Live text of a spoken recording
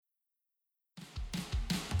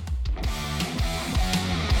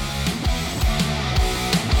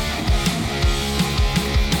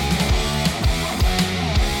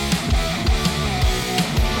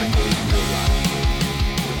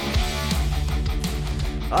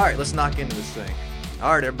All right, let's knock into this thing.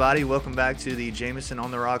 All right, everybody, welcome back to the Jameson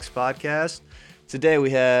on the Rocks podcast. Today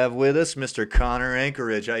we have with us Mr. Connor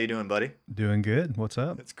Ankerich. How you doing, buddy? Doing good. What's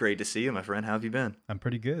up? It's great to see you, my friend. How have you been? I'm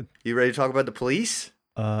pretty good. You ready to talk about the police?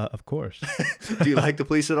 Of course. Do you like the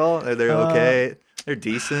police at all? Are they okay? They're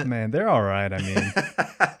decent. Man, they're all right. I mean,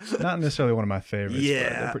 not necessarily one of my favorites.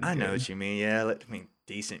 Yeah, but I know what you mean. Yeah,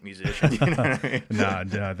 decent musician. You know what I mean?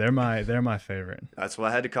 No, they're my favorite. That's why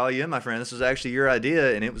I had to call you in, my friend. This was actually your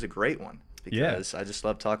idea, and it was a great one because I just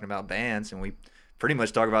love talking about bands, and we pretty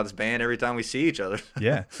much talk about this band every time we see each other.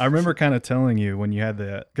 Yeah, I remember kind of telling you when you had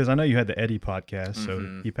because I know you had the Eddie podcast,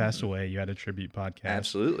 so he passed away. You had a tribute podcast.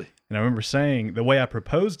 Absolutely. And I remember saying the way I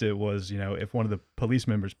proposed it was, if one of the police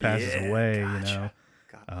members passes away, God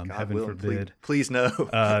heaven willing, forbid. Please no.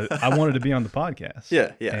 I wanted to be on the podcast.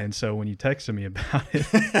 Yeah. And so when you texted me about it,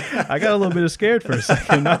 I got a little bit scared for a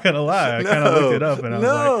second. Not gonna lie, I kind of looked it up and I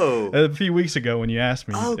was like, a few weeks ago when you asked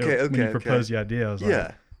me, when you proposed the idea, I was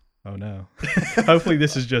like, oh no. Hopefully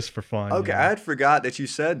this is just for fun. Okay, I had forgot that you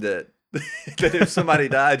said that. That if somebody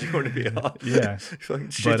died, you want to be on. Yeah. Fucking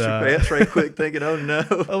shit your pants right quick, thinking, oh no.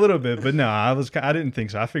 A little bit, but no, I didn't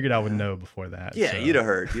think so. I figured I would know before that. Yeah, so. You'd have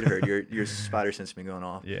heard. Your spider sense been going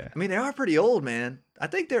off. Yeah. I mean, they are pretty old, man. I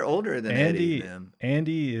think they're older than Eddie and them.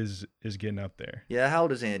 Andy is getting up there. Yeah, how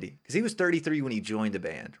old is Andy? Because he was 33 when he joined the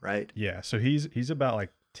band, right? Yeah, so he's about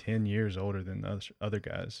like 10 years older than the other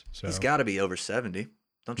guys. So he's got to be over 70,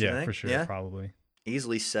 don't you think? Yeah, for sure, probably.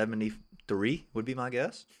 Easily 73 would be my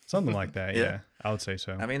guess. Something like that, yeah. I would say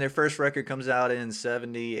so. I mean, their first record comes out in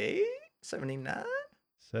 78, 79?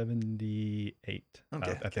 78.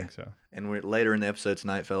 Okay, I think so. And later in the episode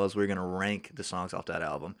tonight, fellas, we're going to rank the songs off that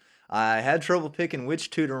album. I had trouble picking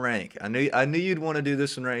which two to rank. I knew you'd want to do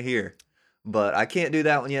this one right here, but I can't do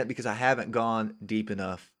that one yet because I haven't gone deep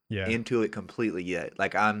enough into it completely yet.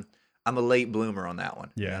 Like I'm a late bloomer on that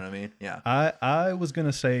one. Yeah. You know what I mean? Yeah. I was going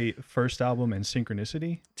to say first album and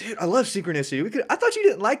Synchronicity. Dude, I love Synchronicity. I thought you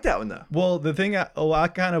didn't like that one, though. Well, the thing, I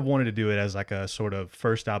kind of wanted to do it as like a sort of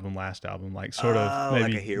first album, last album, like sort of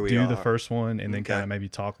maybe do the first one and then kind of maybe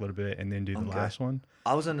talk a little bit and then do the last one.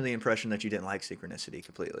 I was under the impression that you didn't like Synchronicity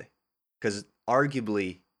completely. Because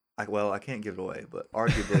arguably, I can't give it away, but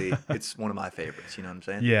arguably it's one of my favorites. You know what I'm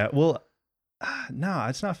saying? Yeah. Well, no,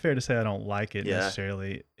 it's not fair to say I don't like it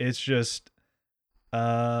necessarily. It's just,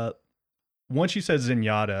 once you said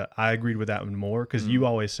Zenyatta, I agreed with that one more because you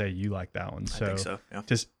always say you like that one. So, I think so. Yeah.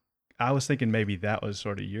 I was thinking maybe that was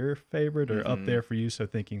sort of your favorite or up there for you. So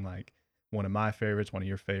thinking like one of my favorites, one of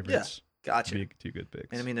your favorites. Yeah, gotcha. Be two good picks.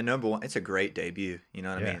 And I mean, the number one, it's a great debut. You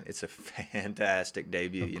know what I mean? It's a fantastic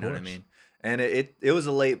debut. You know what I mean? And it was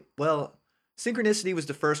a late, Synchronicity was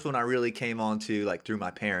the first one I really came on to like through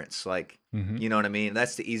my parents. Like, you know what I mean?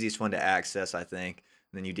 That's the easiest one to access, I think.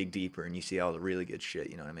 And then you dig deeper and you see all the really good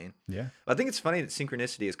shit. You know what I mean? Yeah. I think it's funny that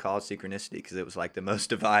Synchronicity is called Synchronicity because it was like the most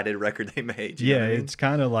divided record they made. You know what I mean? It's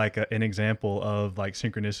kind of like an example of like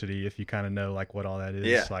Synchronicity if you kind of know like what all that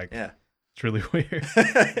is. It's really weird.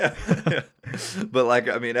 But like,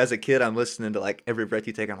 I mean, as a kid, I'm listening to like Every Breath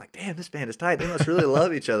You Take. I'm like, damn, this band is tight. They must really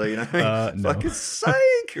love each other. You know what I mean? Fucking psych.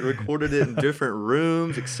 Recorded it in different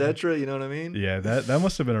rooms, etc. You know what I mean? Yeah, that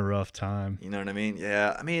must have been a rough time. You know what I mean?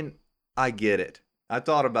 Yeah. I mean, I get it. I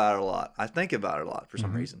thought about it a lot. I think about it a lot for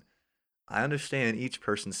some reason. I understand each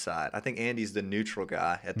person's side. I think Andy's the neutral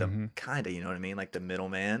guy at the kind of, you know what I mean? Like the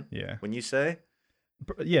middleman. Yeah. When you say?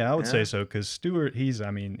 Yeah, I would say so because Stewart, he's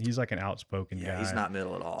like an outspoken guy. He's not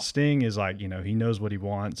middle at all. Sting is like, he knows what he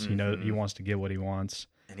wants. He wants to get what he wants.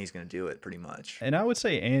 And he's going to do it pretty much. And I would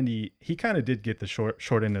say Andy, he kind of did get the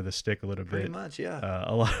short end of the stick a little bit. Pretty much, yeah.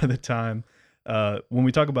 A lot of the time. When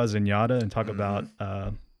we talk about Zenyatta and talk about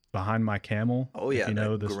Behind My Camel. Oh, yeah. You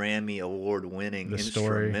know, the Grammy Award-winning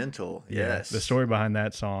instrumental. Yes. The story behind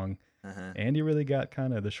that song. Andy really got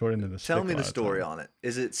kind of the short end of the stick. Tell me the story on it.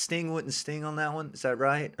 Is it Sting wouldn't sting on that one? Is that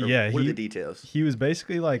right? Or yeah. What are the details? He was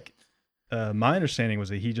basically like, my understanding was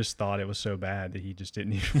that he just thought it was so bad that he just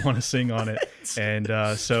didn't even want to sing on it.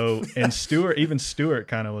 And Stewart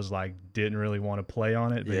kind of was like, didn't really want to play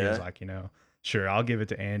on it. But he was like, sure, I'll give it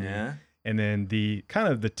to Andy. Yeah. And then the kind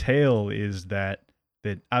of the tale is that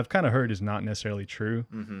I've kind of heard is not necessarily true,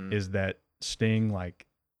 is that Sting like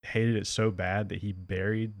hated it so bad that he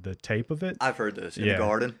buried the tape of it. I've heard this in the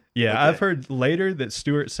garden. Yeah, okay. I've heard later that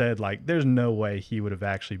Stewart said like there's no way he would have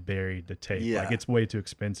actually buried the tape. Yeah. Like it's way too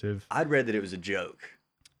expensive. I'd read that it was a joke.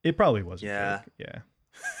 It probably was a joke. Yeah.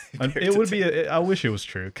 It would be. I wish it was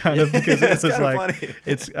true, kind of, because it's just like funny.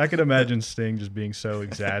 I could imagine Sting just being so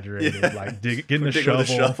exaggerated, like getting a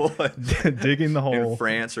shovel, digging the hole in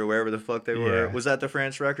France or wherever the fuck they were. Was that the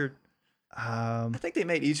France record? I think they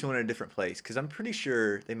made each one in a different place because I'm pretty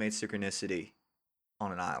sure they made Synchronicity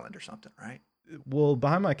on an island or something, right? Well,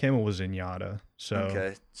 Behind My Camel was in Yada, so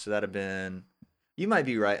okay, so that'd have been. You might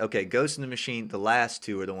be right. Okay, Ghost in the Machine. The last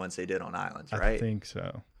two are the ones they did on islands, right? I think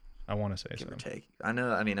so. I want to say Give so. or take. I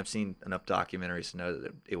know. I mean, I've seen enough documentaries to know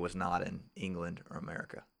that it was not in England or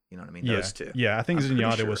America. You know what I mean? Yeah. Those two. Yeah, I think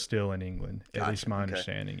Zenyatta sure. was still in England. Gotcha. At least my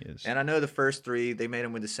understanding is. And I know the first three, they made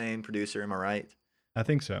them with the same producer. Am I right? I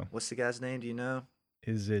think so. What's the guy's name? Do you know?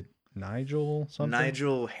 Is it Nigel something?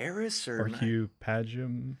 Nigel Harris or Hugh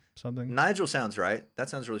Padgham something? Nigel sounds right. That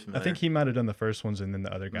sounds really familiar. I think he might have done the first ones and then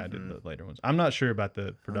the other guy did the later ones. I'm not sure about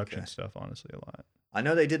the production stuff, honestly, a lot. I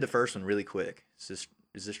know they did the first one really quick. Is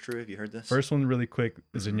this true? Have you heard this? First one really quick.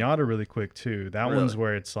 Zenyatta really quick too. That one's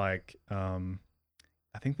where it's like,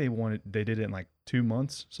 I think they did it in like 2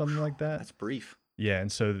 months, something like that. That's brief. Yeah, and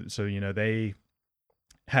so they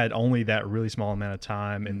had only that really small amount of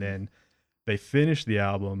time, and then they finished the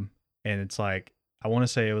album, and it's like, I want to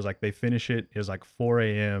say it was like they finish it. It was like 4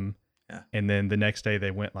 a.m. Yeah. And then the next day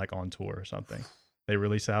they went like on tour or something. They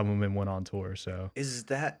released the album and went on tour. So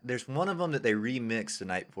there's one of them that they remixed the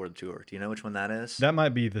night before the tour. Do you know which one that is? That might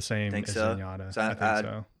be the same as Zenyatta. So I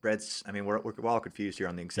think so. I mean, we're all confused here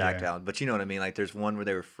on the exact album, but you know what I mean? Like there's one where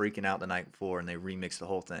they were freaking out the night before and they remixed the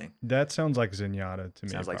whole thing. That sounds like Zenyatta to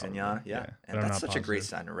me. Sounds like Zenyatta? Yeah. And that's such a great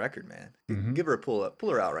sounding record, man. Give her a pull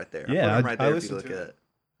her out right there. Yeah, right there if you look at it.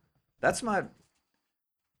 That's my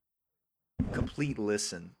complete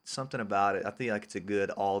listen. Something about it. I feel like it's a good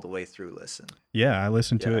all the way through listen. Yeah, I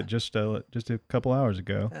listened to it just a couple hours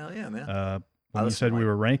ago. Hell yeah, man. When you said we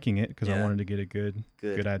were ranking it, because I wanted to get a good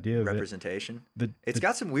idea of representation. It's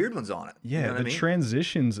got some weird ones on it. Yeah, you know the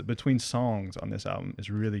transitions between songs on this album is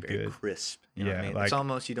really Very good. Crisp. You know what I mean? It's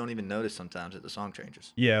almost you don't even notice sometimes that the song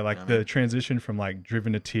changes. Yeah, like the transition from like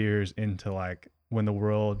Driven to Tears into like When the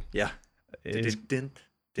World. Yeah. It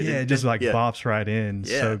just like bops right in.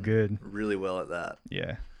 Yeah, so good. Really well at that.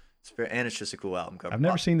 Yeah. And it's just a cool album cover. I've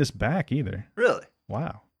never seen this back either. Really?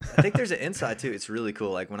 Wow. I think there's an inside too. It's really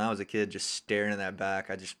cool. Like when I was a kid, just staring at that back,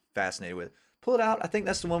 I just fascinated with it. Pull it out. I think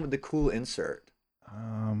that's the one with the cool insert.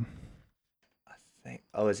 I think.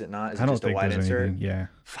 Oh, is it not? Is it just a white insert? Anything. Yeah.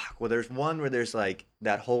 Fuck. Well, there's one where there's like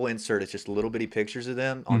that whole insert is just little bitty pictures of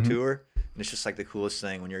them on tour. And it's just like the coolest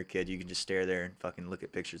thing when you're a kid. You can just stare there and fucking look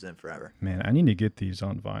at pictures of them forever. Man, I need to get these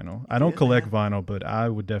on vinyl. I don't collect vinyl, but I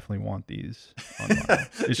would definitely want these on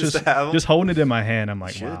vinyl. It's just holding it in my hand. I'm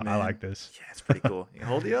like, wow, man. I like this. Yeah, it's pretty cool. You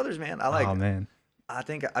hold the others, man. I like. Oh man. I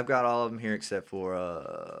think I've got all of them here except for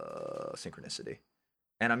Synchronicity,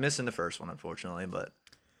 and I'm missing the first one unfortunately. But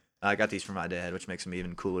I got these from my dad, which makes them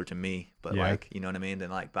even cooler to me. But like, you know what I mean? Than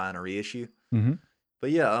like buying a reissue. Mm-hmm. But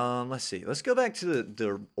yeah, let's see. Let's go back to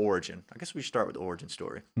the origin. I guess we should start with the origin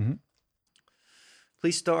story. Mm-hmm.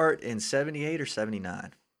 Please start in 78 or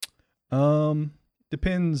 79.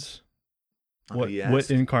 Depends what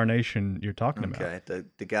incarnation you're talking about. Okay,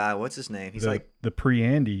 the guy, what's his name? He's like the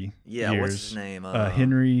pre-Andy. Yeah, years, what's his name?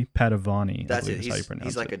 Henry Padavani. That's it.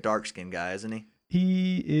 He's like a dark skinned guy, isn't he?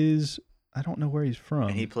 He is. I don't know where he's from.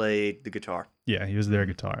 And he played the guitar. Yeah, he was their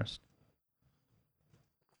guitarist.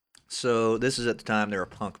 So this is at the time they're a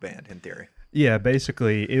punk band in theory. Yeah,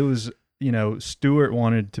 basically it was, Stewart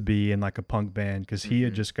wanted to be in like a punk band because he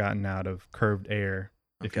had just gotten out of Curved Air,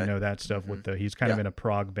 if you know that stuff with he's kind of in a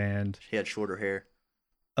prog band. He had shorter hair.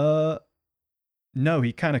 No,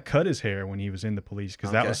 he kind of cut his hair when he was in the Police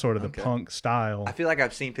because that was sort of the punk style. I feel like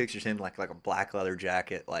I've seen pictures of him like a black leather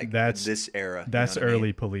jacket, like that's this era. That's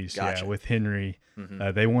early Police, gotcha. Yeah, with Henry.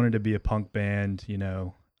 They wanted to be a punk band,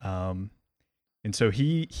 and so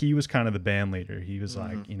he was kind of the band leader. He was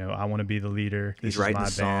like, I want to be the leader. This He's writing my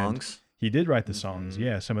the songs. He did write the songs.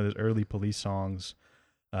 Yeah, some of those early Police songs,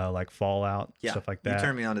 like Fallout, stuff like that. You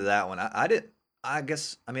turned me on to that one. I didn't. I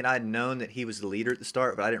guess, I mean, I'd known that he was the leader at the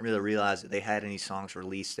start, but I didn't really realize that they had any songs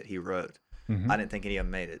released that he wrote. I didn't think any of them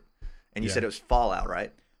made it. And you said it was Fallout,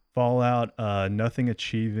 right? Fallout, Nothing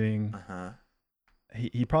Achieving.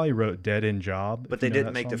 He probably wrote Dead End Job. But they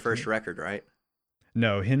didn't make the first record, right?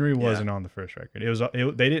 No, Henry wasn't on the first record.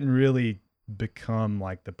 They didn't really become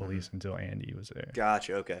like the Police until Andy was there.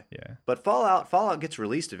 Gotcha. Okay. Yeah. But Fallout gets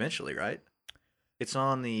released eventually, right? It's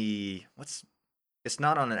on it's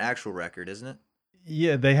not on an actual record, isn't it?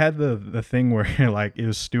 Yeah, they had the thing where like it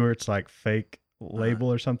was Stewart's like fake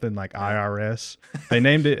label or something like IRS. They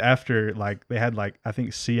named it after like they had like I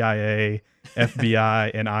think CIA,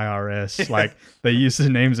 FBI, and IRS. Like they used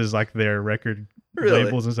the names as like their record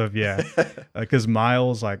labels and stuff. Yeah, because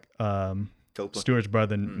Miles like Stewart's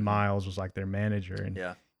brother Miles was like their manager, and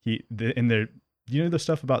the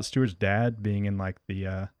stuff about Stewart's dad being in like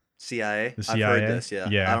the CIA? The I've CIA. heard this,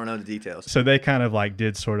 yeah. I don't know the details. So they kind of like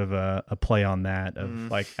did sort of a play on that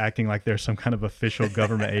of like acting like there's some kind of official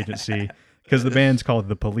government agency, because the band's called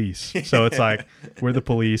The Police. So it's like, we're the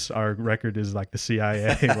police. Our record is like the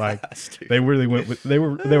CIA. Like they really went with, they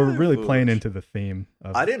were really playing into the theme.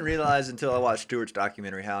 I didn't realize until I watched Stewart's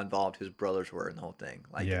documentary how involved his brothers were in the whole thing.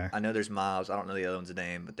 Like, I know there's Miles. I don't know the other one's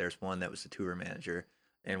name, but there's one that was the tour manager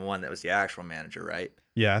and one that was the actual manager, right?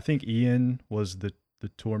 Yeah, I think Ian was the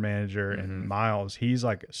tour manager, and Miles, he's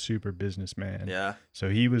like a super businessman. Yeah. So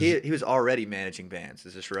he was already managing bands.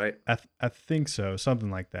 Is this right? I think so, something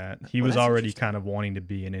like that. He was already kind of wanting to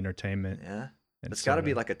be in entertainment. Yeah. It's got to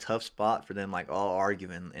be like a tough spot for them, like all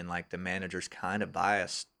arguing, and like the manager's kind of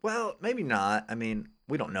biased. Well, maybe not. I mean,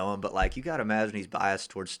 we don't know him, but like you got to imagine he's biased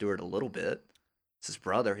towards Stewart a little bit. It's his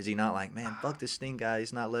brother. Is he not like, man, fuck this Sting guy.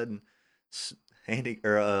 He's not letting Andy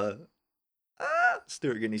or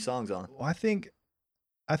Stewart get any songs on. Well, I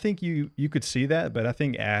think you could see that, but I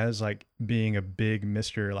think as like being a big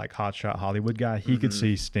Mr. like hotshot Hollywood guy, he could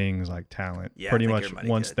see Sting's like talent pretty much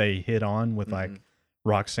once they hit on with like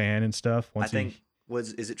Roxanne and stuff. Once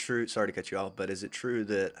is it true? Sorry to cut you off, but is it true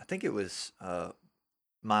that I think it was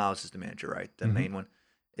Miles is the manager, right? The main one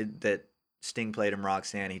that Sting played him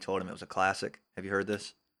Roxanne. He told him it was a classic. Have you heard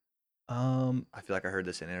this? I feel like I heard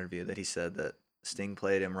this in an interview that he said that Sting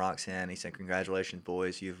played him Roxanne. He said, "Congratulations,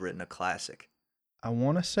 boys, you've written a classic." I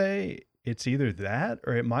want to say it's either that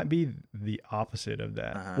or it might be the opposite of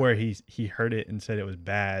that, where he heard it and said it was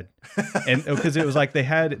bad, and because it was like they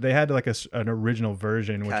had like an original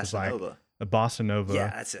version, which was like a bossa nova.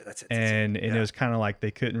 Yeah, that's it. And it was kind of like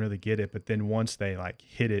they couldn't really get it, but then once they like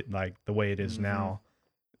hit it like the way it is now,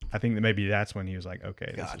 I think that maybe that's when he was like,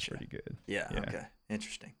 okay, this is pretty good. Yeah. Okay.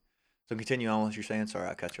 Interesting. So continue on what you're saying. Sorry,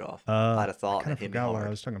 I cut you off. I had a thought that hit me hard. What I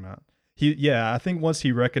was talking about. I think once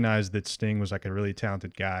he recognized that Sting was like a really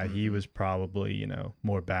talented guy, he was probably,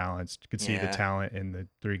 more balanced. Could see the talent in the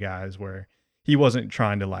three guys, where he wasn't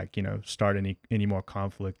trying to like, start any more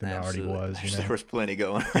conflict than there already was. There was plenty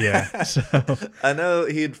going. Yeah. So I know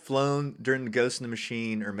he had flown during Ghost in the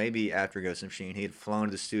Machine, or maybe after Ghost in the Machine, he had flown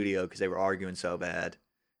to the studio because they were arguing so bad.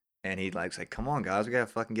 And he'd like say, "Come on, guys, we gotta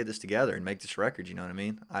fucking get this together and make this record." You know what I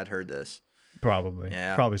mean? I'd heard this. Probably.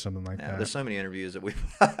 Yeah. Probably something like that. There's so many interviews that we.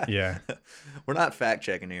 Yeah. We're not fact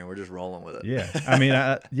checking here. We're just rolling with it. Yeah. I mean,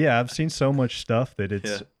 I've seen so much stuff that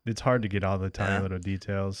it's hard to get all the tiny little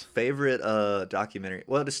details. Favorite documentary?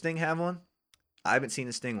 Well, does Sting have one? I haven't seen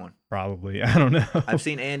the Sting one. Probably. I don't know. I've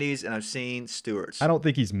seen Andy's and I've seen Stewart's. I don't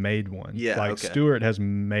think he's made one. Yeah. Like Stewart has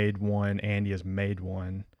made one. Andy has made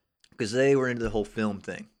one. Because they were into the whole film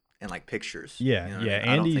thing. And like pictures. Yeah, you know yeah.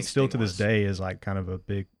 Andy still to this day is like kind of a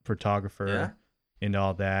big photographer and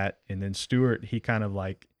all that. And then Stewart, he kind of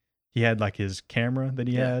like he had like his camera that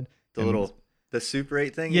he had. The Super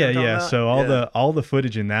 8 thing. Yeah. So all the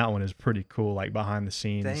footage in that one is pretty cool, like behind the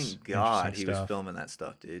scenes. Thank God he was filming that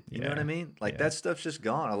stuff, dude. You know what I mean? Like that stuff's just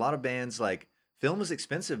gone. A lot of bands like film was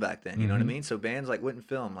expensive back then. You know what I mean? So bands like wouldn't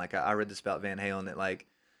film. Like I read this about Van Halen that like.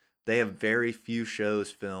 They have very few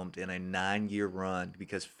shows filmed in a 9-year run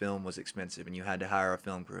because film was expensive and you had to hire a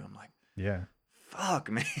film crew. I'm like, yeah,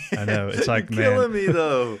 fuck, man. I know. It's like, You're killing me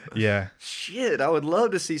though. Yeah. Shit, I would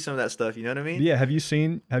love to see some of that stuff. You know what I mean? Yeah. Have you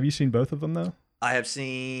seen both of them though? I have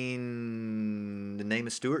seen The Name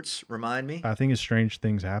of Stewart's. Remind me. I think it's Strange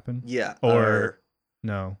Things Happen. Yeah. Or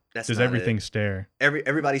no. Does everything stare?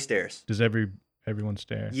 Everybody stares. Does everyone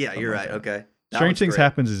stare? Yeah, Something you're like right. That. Okay. Strange Things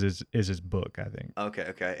Happens is his book, I think.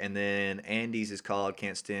 Okay. And then Andy's is called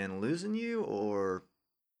Can't Stand Losing You, or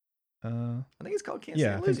I think it's called Can't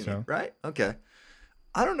Stand Losing You, right? Okay.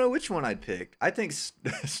 I don't know which one I'd pick. I think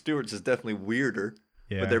Stewart's is definitely weirder,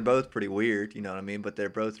 but they're both pretty weird, you know what I mean? But they're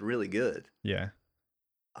both really good. Yeah.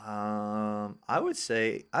 I'd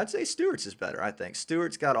say Stewart's is better, I think.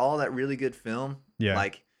 Stewart's got all that really good film. Yeah.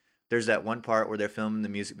 Like there's that one part where they're filming the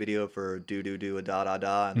music video for Do Do Do a Da Da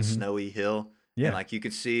Da on the snowy hill. Yeah. And like you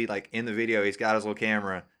could see like in the video he's got his little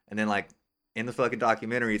camera, and then like in the fucking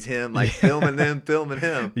documentary it's him like filming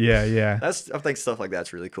him. Yeah. I think stuff like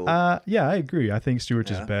that's really cool. Yeah, I agree. I think Stewart's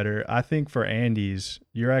is better. I think for Andy's,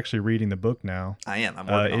 you're actually reading the book now. I am. I'm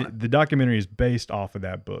working on it. The documentary is based off of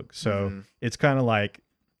that book. So it's kind of like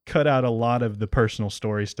cut out a lot of the personal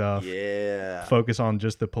story stuff. Yeah. Focus on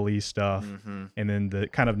just the police stuff. And then the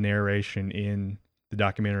kind of narration in the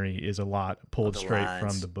documentary is a lot pulled straight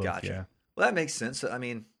from the book. Gotcha. Yeah. Well, that makes sense. I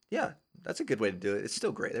mean, yeah, that's a good way to do it. It's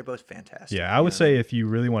still great. They're both fantastic. Yeah, I would say if you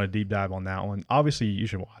really want to deep dive on that one, obviously you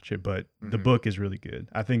should watch it, but the book is really good.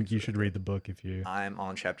 I think you should read the book if you... I'm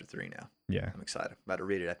on chapter 3 now. Yeah. I'm excited. About to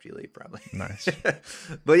read it after you leave, probably. Nice.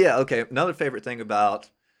 But yeah, okay. Another favorite thing about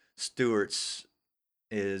Stewart's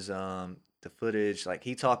is the footage. Like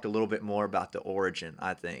he talked a little bit more about the origin,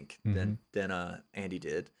 I think, than Andy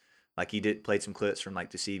did. Like he played some clips from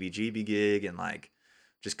like the CBGB gig and like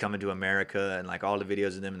just coming to America and like all the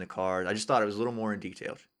videos of them in the car. I just thought it was a little more in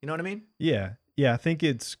detail. You know what I mean? Yeah. I think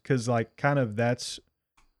it's because like kind of that's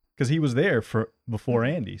because he was there before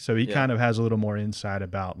Andy, so he kind of has a little more insight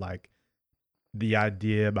about like the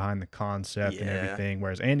idea behind the concept and everything,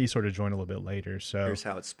 whereas Andy sort of joined a little bit later. So here's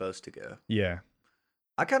how it's supposed to go. Yeah.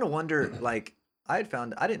 I kind of wonder, like, I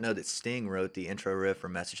didn't know that Sting wrote the intro riff for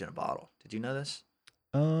Message in a Bottle. Did you know this?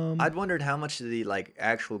 I'd wondered how much of the like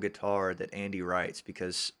actual guitar that Andy writes,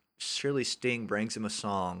 because surely Sting brings him a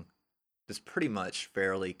song that's pretty much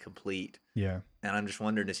fairly complete. Yeah. And I'm just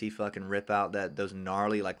wondering, does he fucking rip out those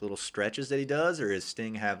gnarly like little stretches that he does, or does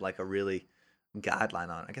Sting have like a really guideline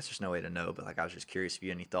on it? I guess there's no way to know, but like I was just curious if you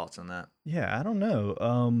had any thoughts on that. Yeah, I don't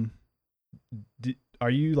know. Are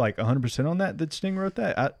you like 100% on that Sting wrote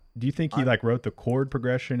that? Do you think he like wrote the chord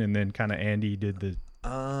progression and then kind of Andy did the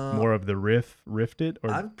more of the riffed it? Or?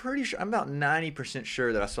 I'm pretty sure. I'm about 90%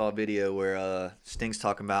 sure that I saw a video where Sting's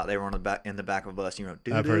talking about they were in the back of a bus. And he wrote,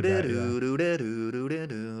 I've heard that,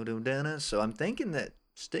 yeah. So I'm thinking that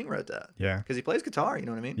Sting wrote that. Yeah. Because he plays guitar. You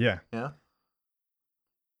know what I mean? Yeah. Yeah.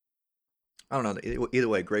 I don't know. Either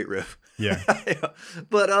way, great riff. Yeah.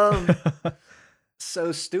 But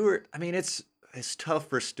so Stewart, I mean, it's tough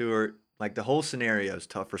for Stewart. Like the whole scenario is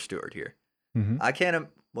tough for Stewart here. I can't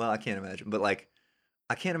imagine, but like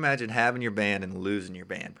I can't imagine having your band and losing your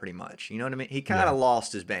band pretty much. You know what I mean? He kind of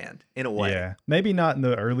lost his band in a way. Yeah. Maybe not in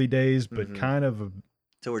the early days, but kind of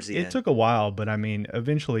towards the end. It took a while, but I mean,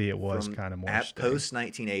 eventually it was kind of more post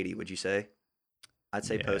 1980, would you say? I'd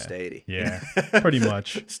say post 80. Yeah. Pretty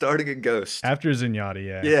much. Starting at Ghost. After Zenyatta,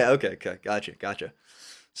 yeah. Yeah, okay. Gotcha.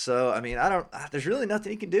 So, I mean, there's really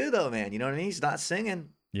nothing he can do though, man. You know what I mean? He's not singing.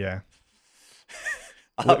 Yeah.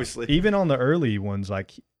 Obviously. Even on the early ones,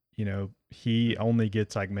 like, you know, he only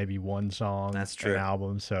gets like maybe one song That's true. an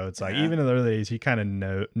album. So it's like, even in the early days, he kind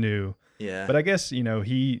of knew. Yeah. But I guess, you know,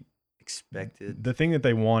 he expected. The thing that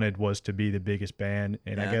they wanted was to be the biggest band.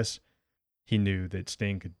 And I guess he knew that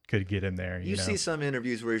Sting could get him there. You know? See some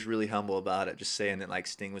interviews where he's really humble about it, just saying that like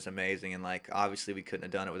Sting was amazing and like obviously we couldn't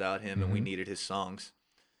have done it without him and we needed his songs.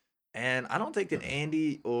 And I don't think that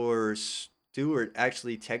Andy or Stewart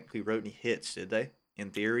actually technically wrote any hits, did they?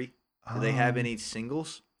 In theory, did they have any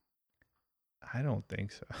singles? I don't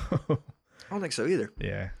think so. I don't think so either.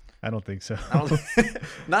 Yeah, I don't think so.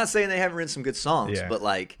 Not saying they haven't written some good songs, but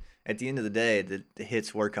like at the end of the day, the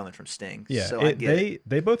hits were coming from Sting. Yeah, so they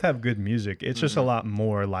both have good music. It's just a lot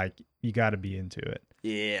more like you got to be into it.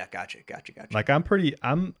 Yeah, gotcha. Like I'm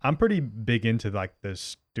pretty big into like the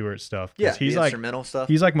Stewart stuff. Yeah, he's the like instrumental stuff.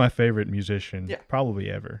 He's like my favorite musician, probably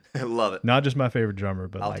ever. I love it. Not just my favorite drummer,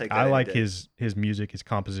 but I like his music, his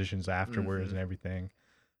compositions afterwards, and everything.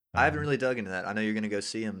 I haven't really dug into that. I know you're gonna go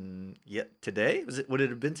see him today. Would it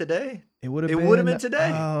have been today? It would have been today.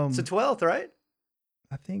 It's the 12th, right?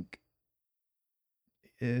 I think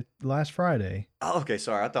last Friday. Oh, okay.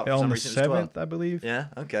 Sorry, I thought for on some the reason 7th, I believe. Yeah.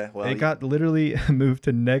 Okay. Well, it got literally moved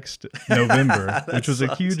to next November, which was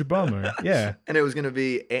a huge bummer. Yeah. And it was going to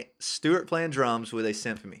be Stewart playing drums with a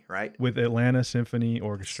symphony, right? With Atlanta Symphony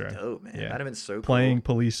Orchestra. That's dope, man. Yeah. That'd have been so cool. Playing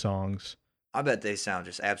police songs. I bet they sound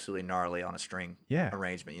just absolutely gnarly on a string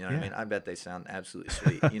arrangement. You know what I mean? I bet they sound absolutely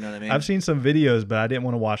sweet. You know what I mean? I've seen some videos, but I didn't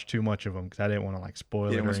want to watch too much of them because I didn't want to like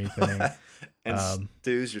spoil it or anything. And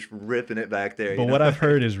Stu's just ripping it back there. But what I've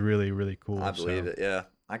heard is really, really cool. I believe it. Yeah,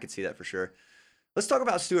 I could see that for sure. Let's talk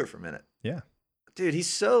about Stewart for a minute. Yeah, dude, he's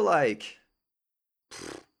so like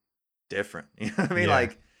different. You know what I mean?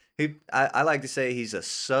 Like I like to say he's a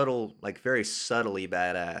subtle, like very subtly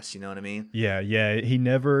badass. You know what I mean? Yeah. He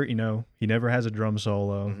never has a drum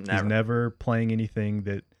solo. Never. He's never playing anything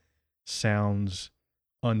that sounds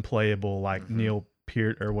unplayable, like Neil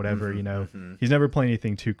Peart or whatever. You know, he's never playing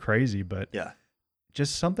anything too crazy, but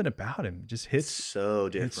just something about him just hits so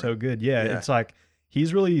different. It's so good. Yeah, it's like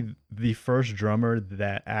he's really the first drummer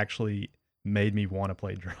that actually made me want to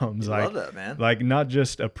play drums. I love that, man. Like not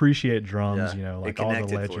just appreciate drums, you know, like all the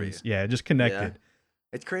legends. Yeah, just connected. Yeah.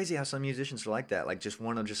 It's crazy how some musicians are like that. Like just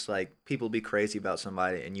want to just like people be crazy about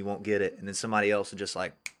somebody and you won't get it, and then somebody else will just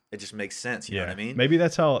like it just makes sense. You know what I mean? Maybe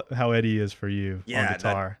that's how Eddie is for you on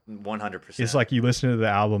guitar. 100%. It's like you listen to the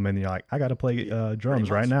album and you're like, I got to play drums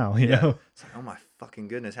right now. You know? It's like, oh my fucking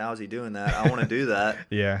goodness, how is he doing that? I want to do that.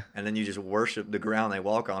 Yeah. And then you just worship the ground they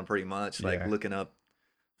walk on, pretty much, like looking up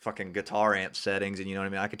fucking guitar amp settings, and you know what I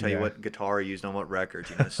mean. I can tell you what guitar he used on what records,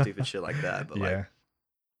 you know, stupid shit like that. But like,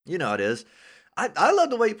 you know, it is. I love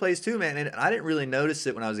the way he plays too, man. And I didn't really notice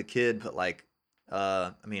it when I was a kid, but like,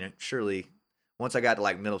 I mean, surely once I got to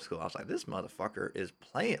like middle school, I was like, this motherfucker is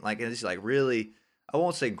playing like, and it's like really, I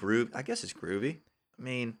won't say groove. I guess it's groovy. I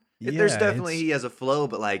mean, there's definitely he has a flow,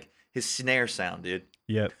 but like his snare sound, dude.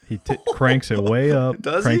 Yep, he cranks it way up.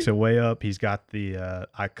 Does cranks he? it way up. He's got the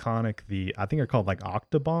iconic, I think they're called like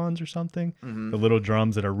octobons or something. The little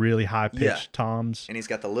drums that are really high pitched toms. And he's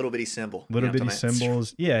got the little bitty cymbal. Little bitty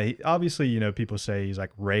cymbals. Yeah, obviously, you know, people say he's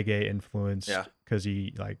like reggae influenced. Yeah. Because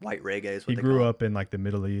he like white reggae is what he grew up in like the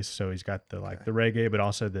Middle East, so he's got the like the reggae, but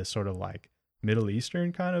also this sort of like Middle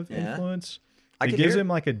Eastern kind of influence. It gives him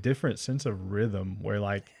like a different sense of rhythm where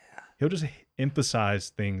like he'll just emphasize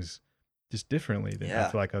things just differently than I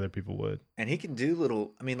feel like other people would. And he can do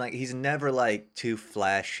little, I mean, like he's never like too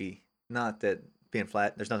flashy. Not that being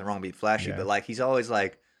flat, there's nothing wrong with being flashy, but like he's always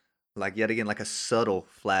like yet again, like a subtle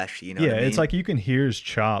flash, you know what I mean? It's like you can hear his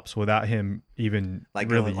chops without him even like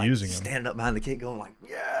really using them. Standing up behind the kid going like,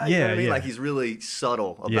 you know what I mean? Like he's really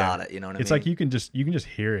subtle about it, you know what I mean? It's like you can just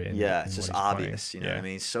hear it. It's just obvious, you know what I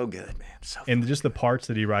mean? So good, man. So and just the parts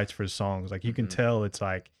that he writes for his songs, like you can tell it's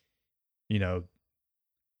like, you know,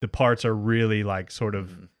 the parts are really like sort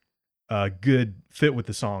of good fit with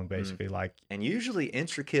the song, basically. Like, and usually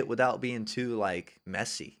intricate without being too like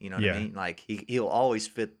messy, you know what I mean? Like he'll always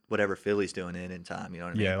fit whatever Philly's doing in time, you know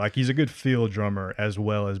what I mean? Yeah, like he's a good feel drummer as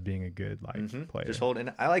well as being a good like player. Just holding.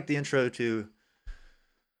 I like the intro to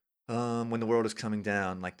When the World Is Coming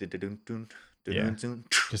Down, like the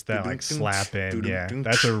just that like slap in. Yeah,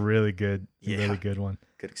 that's a really good one.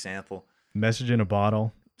 Good example. Message in a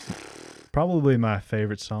Bottle. Probably my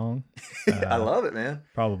favorite song. I love it, man.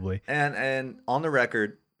 Probably. And on the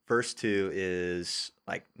record, verse 2 is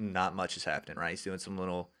like not much is happening, right? He's doing some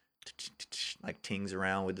little like tings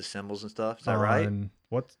around with the cymbals and stuff. Is that right?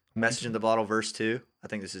 What? Message in the Bottle, verse 2. I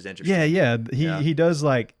think this is interesting. Yeah. He does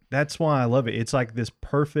like, that's why I love it. It's like this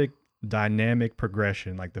perfect dynamic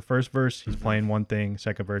progression. Like the first verse, he's playing one thing.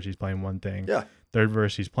 Second verse, he's playing one thing. Yeah. Third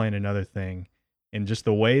verse, he's playing another thing. And just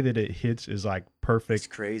the way that it hits is like perfect. It's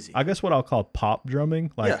crazy. I guess what I'll call pop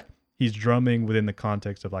drumming. Like he's drumming within the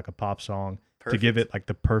context of like a pop song to give it like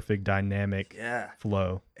the perfect dynamic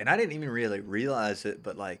flow. And I didn't even really realize it,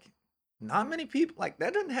 but like not many people, like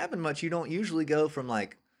that doesn't happen much. You don't usually go from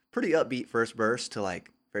like pretty upbeat first verse to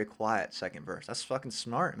like very quiet second verse. That's fucking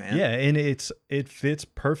smart, man. Yeah, and it fits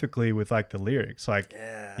perfectly with like the lyrics. Like,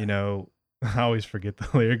 you know, I always forget the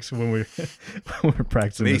lyrics when we're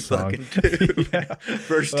practicing the song. Fucking too.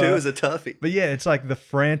 Verse 2 is a toughie. But yeah, it's like the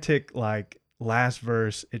frantic like last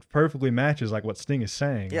verse. It perfectly matches like what Sting is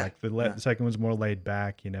saying. Yeah. Like the second one's more laid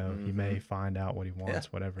back. You know, he may find out what he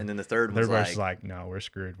wants, whatever. And then the third verse is like, no, we're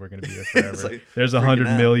screwed. We're gonna be here forever. Like there's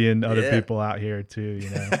 100 million other people out here too. You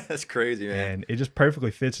know, that's crazy, man. And it just perfectly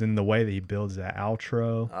fits in the way that he builds that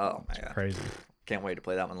outro. Oh my God, crazy. Can't wait to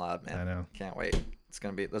play that one live, man. I know. Can't wait.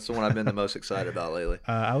 That's the one I've been the most excited about lately.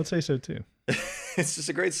 I would say so too. It's just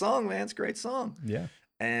a great song, man. It's a great song. Yeah.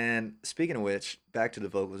 And speaking of which, back to the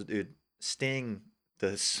vocals, dude. Sting,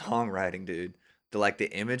 the songwriting, dude. The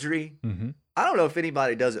imagery. I don't know if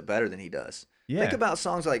anybody does it better than he does. Yeah. Think about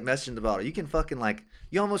songs like Message in the Bottle. You can fucking like,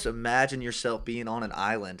 you almost imagine yourself being on an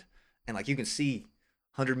island and like you can see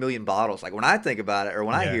 100 million bottles. Like when I think about it or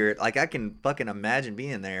when I hear it, like I can fucking imagine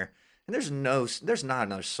being there. And there's not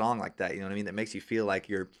another song like that, you know what I mean, that makes you feel like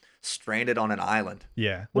you're stranded on an island.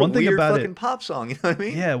 Yeah. What one thing weird about fucking pop song, you know what I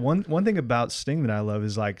mean? Yeah, one thing about Sting that I love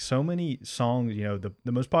is like so many songs, you know,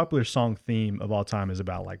 the most popular song theme of all time is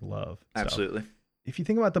about like love. Absolutely. So, if you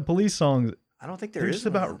think about the Police songs, I don't think they're just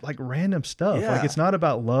about like random stuff. Yeah. Like it's not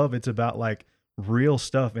about love, it's about like real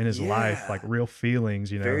stuff in his life, like real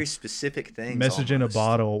feelings, you know. Very specific things. Message in a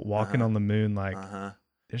Bottle, Walking on the Moon, like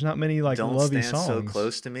there's not many like Don't lovey Stand songs. So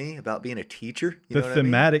Close to Me about being a teacher. The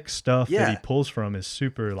thematic stuff that he pulls from is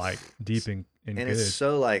super like deep and good. It's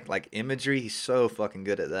so like imagery. He's so fucking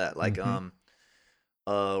good at that. Like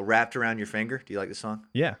Wrapped Around Your Finger. Do you like the song?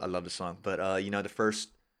 Yeah, I love the song. But you know the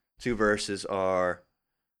first two verses are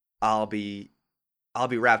I'll be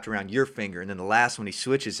wrapped around your finger, and then the last one he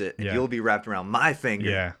switches it, and you'll be wrapped around my finger.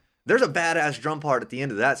 Yeah. There's a badass drum part at the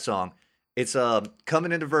end of that song. It's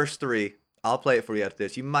coming into verse 3. I'll play it for you after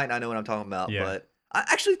this. You might not know what I'm talking about, but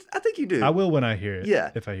I think you do. I will when I hear it. Yeah.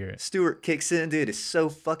 If I hear it. Stewart kicks in, dude. It's so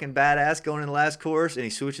fucking badass going in the last chorus, and he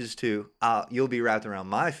switches to you'll be wrapped around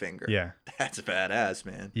my finger. Yeah. That's badass,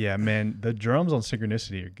 man. Yeah, man. The drums on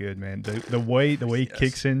Synchronicity are good, man. The way he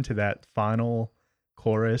kicks into that final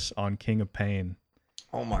chorus on King of Pain.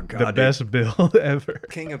 Oh my God, the best build ever.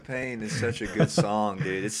 King of Pain is such a good song,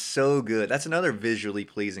 dude. It's so good. That's another visually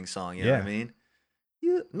pleasing song. You know what I mean?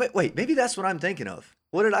 Wait, maybe that's what I'm thinking of.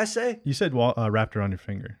 What did I say? You said wrapped around your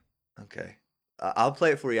finger. Okay. I'll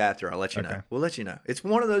play it for you after. I'll let you know. We'll let you know. It's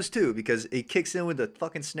one of those two because it kicks in with the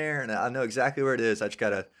fucking snare, and I know exactly where it is. I just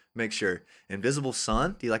gotta make sure. Invisible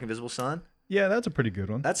Sun. Do you like Invisible Sun? Yeah, that's a pretty good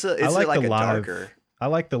one. It's like a darker. I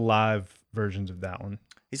like the live versions of that one.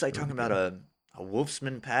 He's like talking about a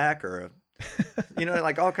wolfsman pack or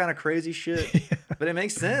like all kind of crazy shit. Yeah. But it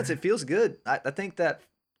makes sense. It feels good. I think that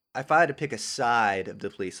if I had to pick a side of the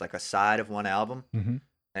Police, like a side of one album,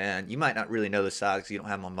 and you might not really know the sides because you don't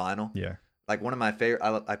have them on vinyl. Yeah. Like one of my favorite,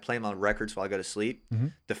 I play them on records while I go to sleep.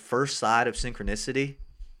 The first side of Synchronicity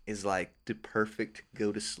is like the perfect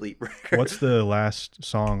go to sleep record. What's the last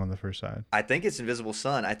song on the first side? I think it's Invisible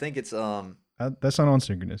Sun. I think it's that's not on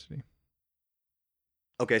Synchronicity.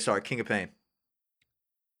 Okay, sorry, King of Pain.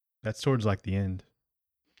 That's towards like the end.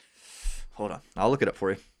 Hold on, I'll look it up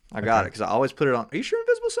for you. I got it because I always put it on. Are you sure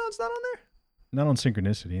Invisible Sun's not on there? Not on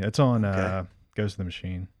Synchronicity. It's on Ghost of the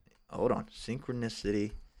Machine. Hold on,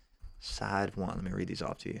 Synchronicity. Side 1. Let me read these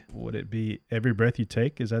off to you. Would it be Every Breath You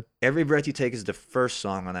Take? Is that Every Breath You Take is the first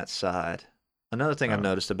song on that side. Another thing I've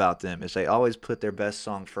noticed about them is they always put their best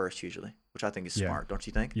song first usually, which I think is smart. Don't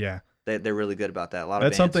you think? Yeah. They're really good about that.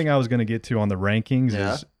 That's something I was going to get to on the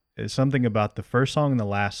rankings is something about the first song and the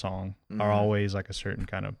last song are always like a certain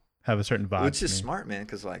kind of have a certain vibe. It's just smart, man,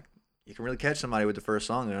 because like you can really catch somebody with the first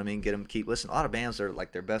song. You know what I mean? Get them to keep listening. A lot of bands are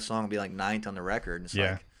like their best song will be like 9th on the record. And it's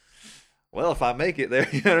like, well, if I make it there,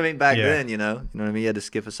 you know what I mean? Back then, you know what I mean? You had to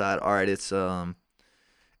skip aside. All right, it's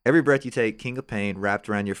Every Breath You Take, King of Pain, Wrapped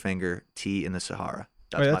Around Your Finger, Tea in the Sahara.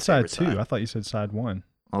 That's side 2. I thought you said side 1.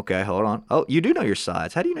 Okay, hold on. Oh, you do know your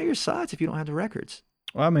sides. How do you know your sides if you don't have the records?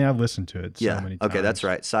 Well, I mean, I've listened to it so many times. Okay, that's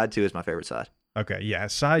right. Side 2 is my favorite side. Okay, yeah.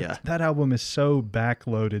 That album is so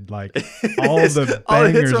backloaded. Like all the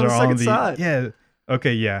bangers are on the side. Yeah.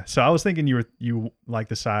 Okay, yeah. So I was thinking you like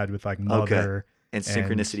the side with like Mother and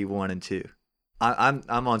Synchronicity 1 and 2.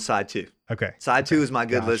 I'm on side 2. Okay. Side 2 is my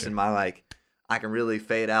good listen. My like, I can really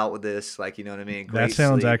fade out with this. Like, you know what I mean? That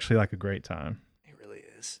sounds actually like a great time. It really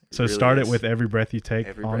is. So start it with Every Breath You Take.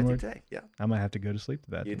 Every Breath You Take. Yeah. I might have to go to sleep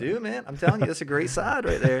to that. You do, man. I'm telling you, that's a great side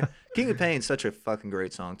right there. King of Pain's such a fucking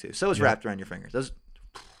great song too. So is Wrapped Around Your Fingers.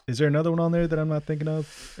 Is there another one on there that I'm not thinking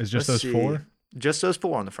of? Is just those 4? Just those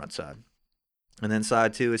 4 on the front side. And then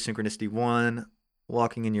side 2 is Synchronicity 1,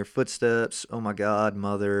 Walking in Your Footsteps, Oh My God,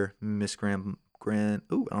 Mother, Miss Grand.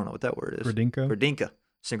 Ooh, I don't know what that word is. Radinka.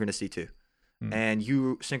 Synchronicity 2. And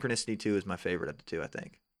Synchronicity 2 is my favorite of the 2, I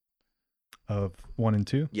think. Of 1 and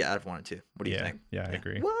 2? Yeah, out of 1 and 2. What do you think? Yeah, I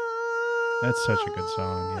agree. What? That's such a good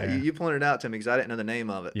song. Yeah. You pointed it out to me because I didn't know the name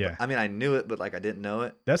of it. Yeah. I mean, I knew it, but like I didn't know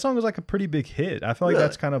it. That song was like a pretty big hit. I feel like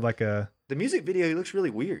that's kind of like the music video. He looks really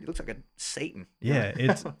weird. He looks like a Satan. Yeah,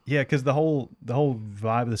 because the whole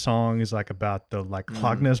vibe of the song is like about the like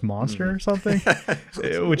Loch Ness monster or something,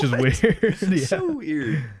 which is weird. So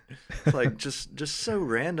weird. It's like just so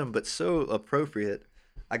random, but so appropriate.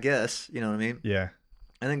 I guess you know what I mean. Yeah.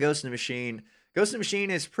 And then Ghost in the Machine. Ghost in the Machine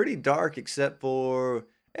is pretty dark, except for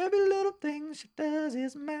every little thing she does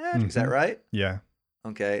is magic. Is that right? Yeah.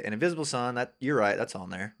 Okay. And Invisible Sun, you're right. That's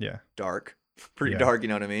on there. Yeah. Dark. Pretty dark, you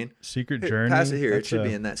know what I mean? Secret Journey. Pass it here. It should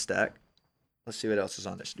be in that stack. Let's see what else is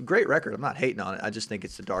on this. Great record. I'm not hating on it. I just think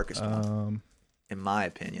it's the darkest one, in my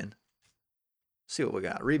opinion. Let's see what we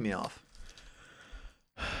got. Read me off.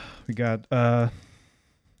 We got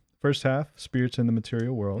first half, Spirits in the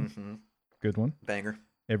Material World. Good one. Banger.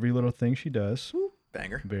 Every Little Thing She Does.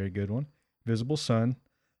 Banger. Very good one. Visible Sun.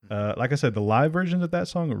 Like I said, the live versions of that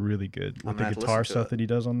song are really good with the guitar stuff that he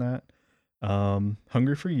does on that.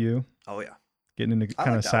 Hungry for You. Oh yeah. Getting into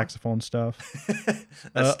kind of saxophone stuff.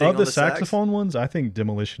 Of the saxophone ones, I think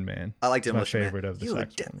Demolition Man. I like Demolition Man. My favorite of the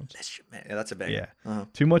saxophone ones. Man. Yeah, that's a banger. Yeah.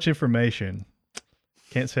 Too Much Information.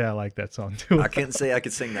 Can't say I like that song too. I can't say I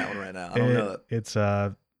could sing that one right now. I don't know it. It's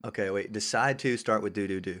okay, wait. Decide to start with Do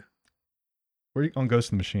Do Do. We're on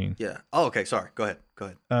Ghost in the Machine. Yeah. Oh, okay. Sorry. Go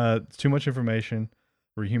ahead. Too Much Information.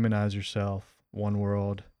 Rehumanize Yourself. One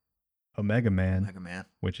World. Omega Man.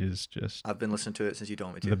 Which is just... I've been listening to it since you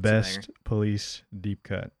told me to. The best Police deep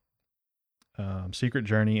cut. Secret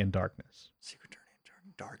Journey and Darkness. Secret Journey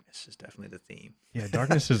and Darkness is definitely the theme. Yeah,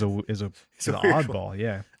 Darkness is an oddball.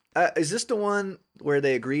 Yeah. Is this the one where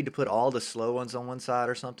they agreed to put all the slow ones on one side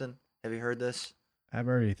or something? Have you heard this? I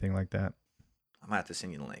haven't heard anything like that. I might have to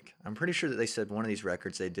send you the link. I'm pretty sure that they said one of these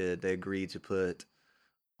records they agreed to put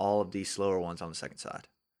all of these slower ones on the second side,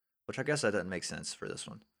 which I guess that doesn't make sense for this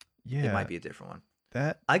one. Yeah. It might be a different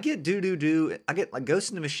one. I get Do Do Do. I get like Ghost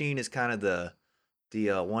in the Machine is kind of the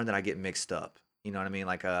one that I get mixed up. You know what I mean?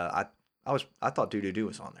 Like I thought Do Do Do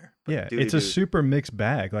was on there. Yeah, it's a super mixed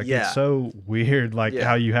bag. Like it's so weird. Like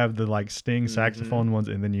how you have the like Sting saxophone ones,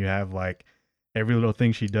 and then you have like Every Little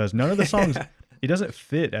Thing She Does. None of the songs. It doesn't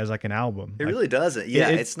fit as like an album. It really doesn't. Yeah,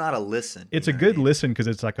 it's not a listen. It's a good listen because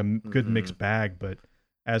it's like a good mixed bag, but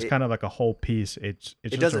as kind of like a whole piece, it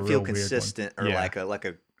doesn't feel consistent or like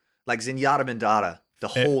Zenyatta Mandata. The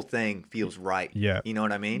whole thing feels right. Yeah, you know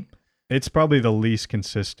what I mean. It's probably the least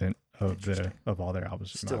consistent of all their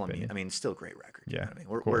albums. Still, I mean, still great record. Yeah, you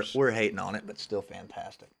know I mean? We're hating on it, but still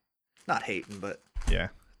fantastic. Not hating, but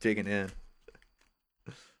digging in.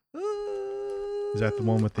 Is that the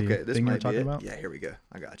one with the thing you're talking about? Yeah, here we go.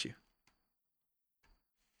 I got you.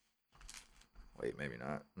 Wait, maybe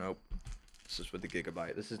not. Nope. This is with the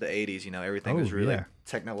gigabyte. This is the 80s, you know. Everything was really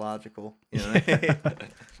technological. You know?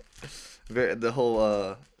 The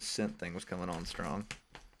whole synth thing was coming on strong.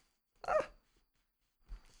 I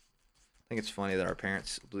think it's funny that our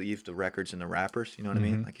parents leave the records in the wrappers. You know what I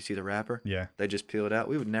mean? Like you see the wrapper? Yeah. They just peel it out.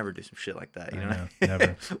 We would never do some shit like that. You know?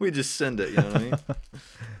 Never. We just send it. You know what I mean?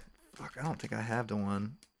 Fuck, I don't think I have the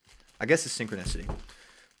one. I guess it's Synchronicity.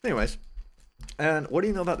 Anyways, and what do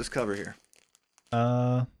you know about this cover here?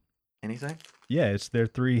 Anything? Yeah, it's their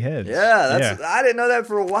 3 heads. Yeah, I didn't know that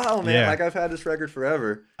for a while, man. Like I've had this record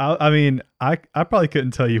forever. I mean, I probably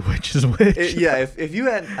couldn't tell you which is which. If you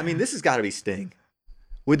had, I mean, this has got to be Sting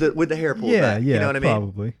with the hair pulled back. You know what I mean?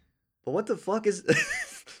 Probably. But what the fuck is?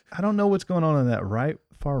 I don't know what's going on in that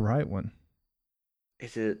far right one.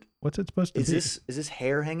 Is it? What's it supposed to be? Is this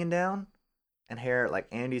hair hanging down, and hair like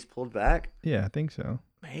Andy's pulled back? Yeah, I think so.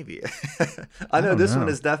 Maybe. I know this one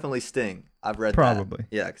is definitely Sting. I've read probably.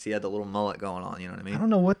 That. Yeah, because he had the little mullet going on. You know what I mean? I don't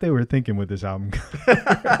know what they were thinking with this album.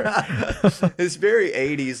 It's very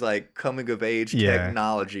 80s, like coming of age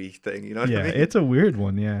technology thing. You know what I mean? It's a weird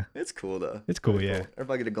one. Yeah. It's cool though. It's cool. Yeah. Cool.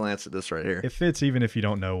 Everybody get a glance at this right here. It fits even if you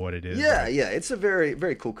don't know what it is. Yeah, right? Yeah. It's a very,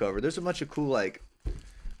 very cool cover. There's a bunch of cool like.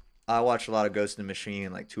 I watch a lot of Ghost in the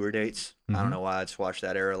Machine like tour dates. I don't know why I just watch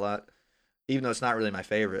that era a lot. Even though it's not really my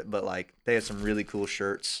favorite, but like they have some really cool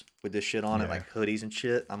shirts with this shit on it, like hoodies and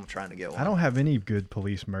shit. I'm trying to get one. I don't have any good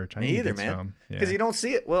Police merch. Me either, man. Because you don't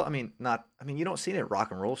see it. Well, I mean, you don't see it at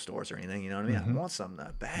rock and roll stores or anything. You know what I mean? I want something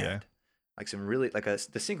that bad. Yeah. Like some really the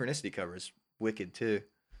Synchronicity cover is wicked too.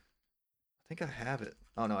 I think I have it.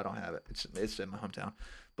 Oh no, I don't have it. It's in my hometown.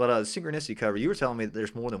 But the Synchronicity cover, you were telling me that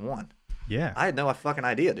there's more than one. Yeah. I had no fucking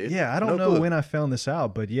idea, dude. Yeah, I don't know when I found this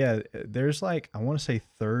out, but yeah, there's like, I want to say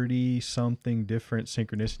 30-something different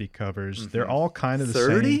Synchronicity covers. They're all kind of the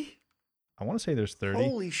 30? Same. I want to say there's 30.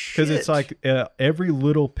 Holy shit. Because it's like every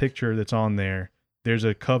little picture that's on there, there's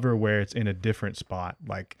a cover where it's in a different spot,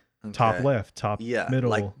 like top left, top middle.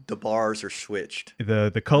 Like the bars are switched.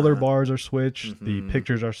 The color bars are switched. The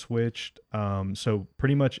pictures are switched. So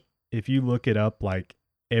pretty much if you look it up, like,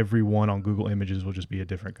 every one on Google Images will just be a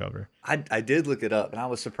different cover. I did look it up, and I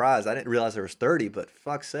was surprised. I didn't realize there was 30, but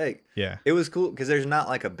fuck's sake. Yeah. It was cool, because there's not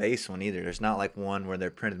like a base one either. There's not like one where they're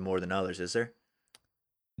printed more than others, is there?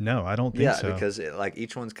 No, I don't think so. Yeah, because like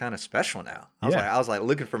each one's kind of special now. I was like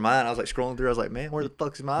looking for mine. I was like scrolling through. I was like, man, where the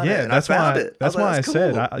fuck's mine at? And that's I found it. That's why I cool.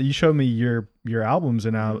 said, you showed me your albums,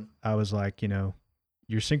 and I was like, you know,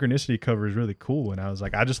 your Synchronicity cover is really cool. And I was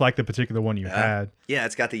like, I just like the particular one you had. Yeah,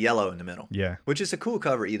 it's got the yellow in the middle. Yeah. Which is a cool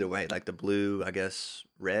cover either way. Like the blue, I guess,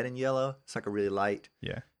 red and yellow. It's like a really light.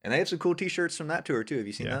 Yeah. And they have some cool t-shirts from that tour too. Have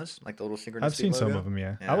you seen those? Like the little Synchronicity I've seen logo? some of them,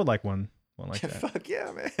 yeah. I would like one like that. Fuck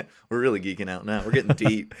yeah, man. We're really geeking out now. We're getting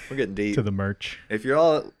deep. We're getting deep. To the merch. If you're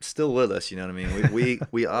all still with us, you know what I mean?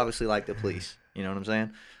 We obviously like the Police. You know what I'm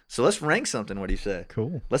saying? So let's rank something. What do you say?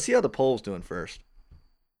 Cool. Let's see how the poll's doing first.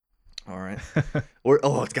 All right.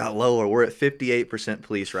 It's got lower. We're at 58%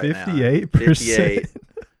 Police right 58%? now. 58.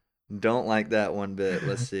 Don't like that one bit.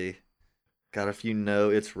 Let's see. Got a few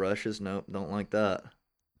it's Rush's. Nope, don't like that.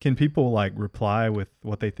 Can people like reply with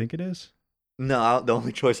what they think it is? No, the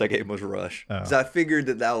only choice I gave was Rush. Because I figured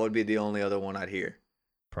that would be the only other one I'd hear.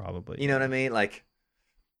 Probably. You know what I mean? Like,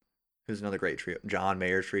 who's another great trio? John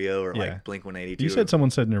Mayer trio or like Blink-182. You said someone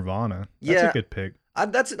said Nirvana. That's a good pick.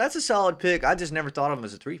 That's a solid pick. I just never thought of them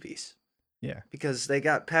as a 3-piece. Yeah. Because they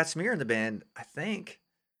got Pat Smear in the band, I think.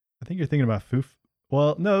 I think you're thinking about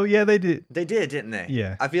Well, no, yeah, they did. They did, didn't they?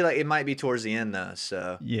 Yeah. I feel like it might be towards the end, though,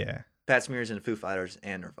 so. Yeah. Pat Smear's in Foo Fighters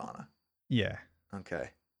and Nirvana. Yeah. Okay.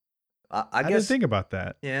 I guess. Didn't think about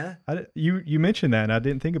that. Yeah. You mentioned that, and I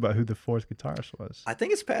didn't think about who the fourth guitarist was. I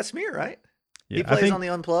think it's Pat Smear, right? Yeah, he plays on the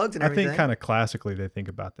Unplugged and everything. I think kind of classically they think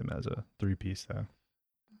about them as a 3-piece, though.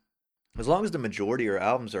 As long as the majority of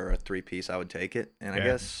albums are a 3-piece, I would take it. And I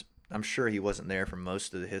guess I'm sure he wasn't there for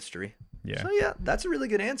most of the history. Yeah. So yeah, that's a really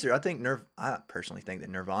good answer. I personally think that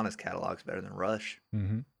Nirvana's catalog's better than Rush.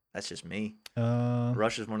 Mm-hmm. That's just me.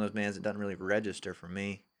 Rush is one of those bands that doesn't really register for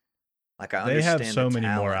me. Like I understand they have so many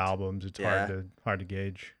talent. more albums. It's hard to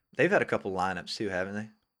gauge. They've had a couple lineups too, haven't they?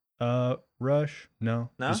 Rush, no,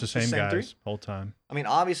 just the same guys three? whole time. I mean,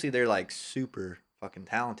 obviously they're like super fucking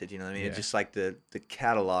talented. You know what I mean? Yeah. It's just like the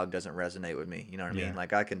catalog doesn't resonate with me. You know what I mean?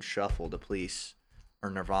 Like I can shuffle the Police or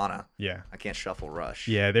Nirvana. Yeah. I can't shuffle Rush.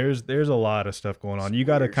 Yeah, there's a lot of stuff going on. You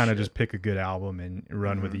got to kind of just pick a good album and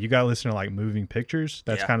run with it. You got to listen to like Moving Pictures.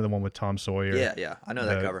 That's kind of the one with Tom Sawyer. Yeah, I know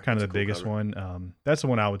that cover. Kind of the cool biggest cover. One. That's the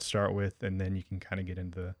one I would start with, and then you can kind of get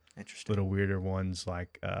into little weirder ones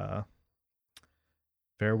like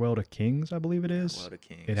Farewell to Kings, I believe it is. Farewell to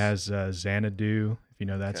Kings. It has Xanadu, if you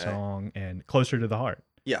know that song, and Closer to the Heart.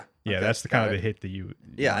 Yeah. Yeah, that's the kind of the hit that you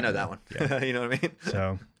I know that one. Yeah. You know what I mean?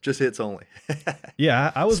 So just hits only.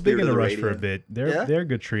 Yeah, I was big into Rush for a bit. They're a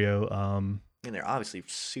good trio. And they're obviously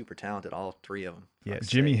super talented, all three of them. Yeah,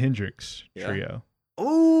 Jimi Hendrix trio.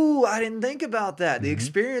 Oh, I didn't think about that. The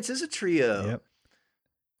Experience is a trio. Yep.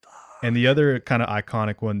 And the other kind of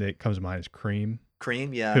iconic one that comes to mind is Cream.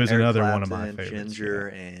 Cream, yeah. Who's another one of my favorites. Ginger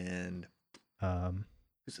and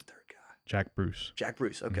who's the third guy? Jack Bruce. Jack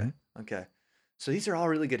Bruce. Okay. Okay. So these are all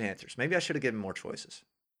really good answers. Maybe I should have given more choices.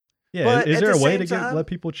 Yeah. But is there a way to let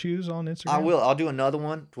people choose on Instagram? I will. I'll do another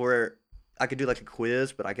one where I could do like a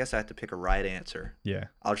quiz, but I guess I have to pick a right answer. Yeah.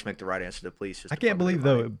 I'll just make the right answer to Police. I can't believe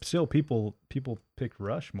though. Still, people pick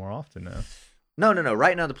Rush more often now. No.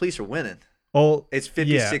 Right now the Police are winning. Oh, it's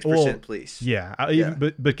 56% Police. Yeah.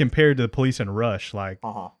 But compared to the Police and Rush, like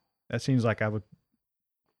that seems like I would.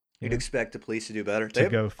 You'd expect the Police to do better. They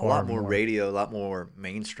have a lot more radio, a lot more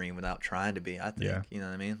mainstream without trying to be, I think. Yeah. You know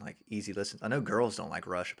what I mean? Like easy listens. I know girls don't like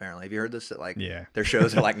Rush, apparently. Have you heard this? That like their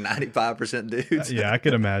shows are like 95% dudes. Yeah, I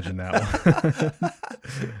could imagine that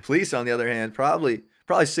one. Police, on the other hand, probably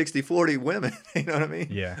 60-40 women. You know what I mean?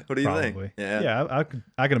 Yeah. What do you think? Yeah,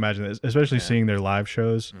 I can imagine this, especially seeing their live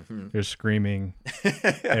shows. They're screaming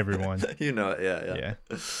everyone. You know it, yeah.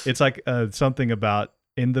 It's like something about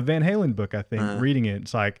in the Van Halen book, I think, reading it,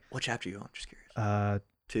 it's like... What chapter are you on? Just curious.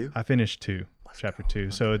 2? I finished 2, chapter 2. Okay.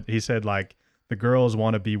 So he said, like, the girls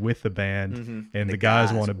want to be with the band, and the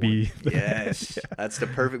guys want to be... Yes, that's the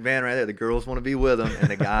perfect band right there. The girls want to be with them, and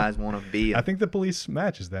the guys want to be them. I think the Police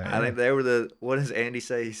matches that. I think they were what does Andy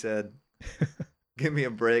say? He said, give me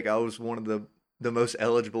a break. I was one of the most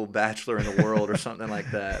eligible bachelor in the world or something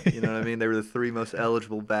like that. You know what I mean? They were the 3 most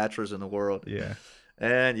eligible bachelors in the world. Yeah.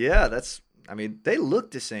 And, I mean, they look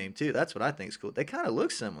the same, too. That's what I think is cool. They kind of look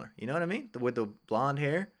similar. You know what I mean? With the blonde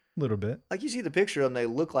hair. A little bit. Like, you see the picture of them, they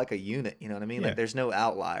look like a unit. You know what I mean? Yeah. Like, there's no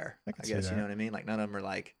outlier, I guess. You know what I mean? Like, none of them are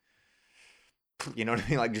like, you know what I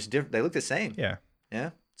mean? Like, just different. They look the same. Yeah. Yeah?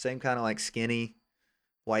 Same kind of, like, skinny,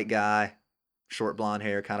 white guy, short blonde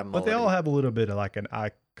hair, kind of mullet. But they all have a little bit of, like, an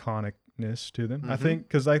iconicness to them, I think.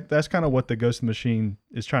 Because that's kind of what the Ghost in the Machine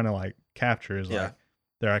is trying to, like, capture is, like,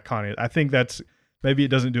 their iconic. I think that's... Maybe it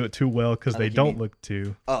doesn't do it too well because they don't look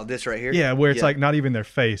too. Oh, this right here? Yeah, where it's like not even their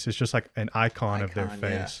face. It's just like an icon of their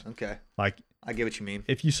face. Yeah. Okay. Like I get what you mean.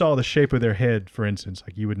 If you saw the shape of their head, for instance,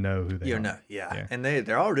 like you would know who they are. Yeah. And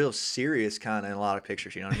they're all real serious kind of in a lot of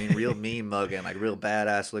pictures. You know what I mean? Real mean mugging, like real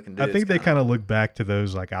badass looking dudes. I think they kind of look back to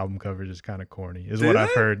those like album covers as kind of corny, is what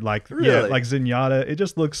I've heard. Like really? Like Zenyatta, it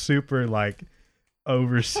just looks super like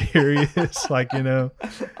over serious, like you know.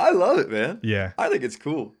 I love it, man. Yeah. I think it's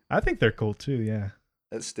cool. I think they're cool too. Yeah.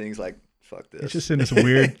 That Sting's like, fuck this. It's just in this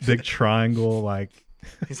weird big triangle, like.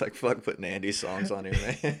 He's like, fuck putting Andy's songs on here,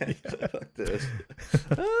 man. Fuck this.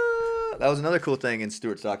 That was another cool thing in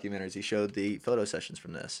Stewart's documentaries. He showed the photo sessions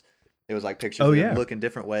from this. It was like pictures of them looking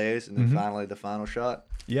different ways, and then finally the final shot.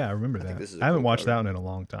 Yeah, I remember that. I haven't watched that one in a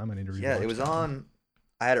long time. I need to rewatch. Yeah, it was on.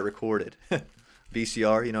 I had it recorded,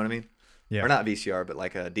 VCR. You know what I mean? Yeah. Or not VCR, but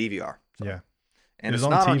like a DVR. So. Yeah. And it's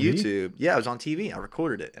not on YouTube. Yeah, it was on TV. I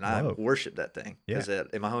recorded it, and I worship that thing. Because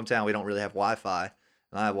in my hometown, we don't really have Wi-Fi,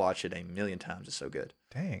 and I watch it a million times. It's so good.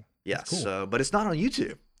 Dang. Yeah, cool. So, but it's not on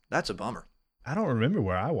YouTube. That's a bummer. I don't remember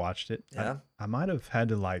where I watched it. Yeah. I might have had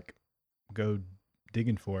to, like, go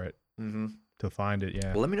digging for it to find it,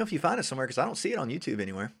 yeah. Well, let me know if you find it somewhere, because I don't see it on YouTube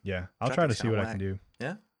anywhere. Yeah, I'll try to see what I can do.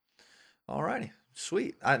 Yeah? All righty.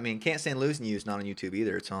 Sweet. I mean, Can't Stand Losing You is not on YouTube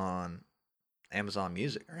either. It's on Amazon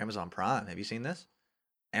Music or Amazon Prime. Have you seen this?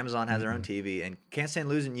 Amazon has their own TV, and Can't Stand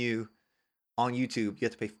Losing You on YouTube, you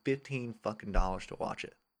have to pay $15 fucking to watch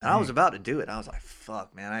it. And I was about to do it. I was like,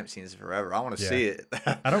 fuck, man, I haven't seen this forever. I want to see it.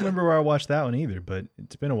 I don't remember where I watched that one either, but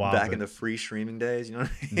it's been a while. Back in the free streaming days, you know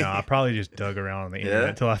what I mean? No, I probably just dug around on the internet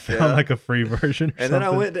until I found like a free version or something. Then I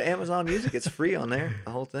went to Amazon Music. It's free on there,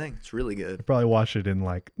 the whole thing. It's really good. I probably watched it in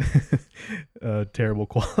like terrible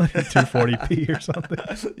quality, 240p or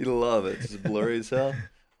something. You love it. It's just blurry as hell.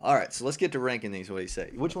 All right, so let's get to ranking these. What do you say?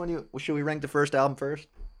 Which one should we rank the first album first?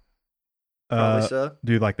 Probably so.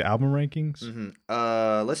 Do like the album rankings?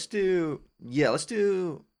 Let's do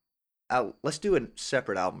let's do a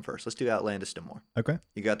separate album first. Let's do Outlandish no more. Okay.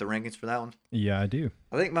 You got the rankings for that one? Yeah, I do.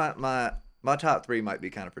 I think my top 3 might be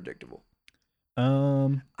kind of predictable.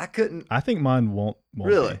 I think mine won't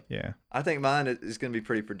really be. Yeah. I think mine is going to be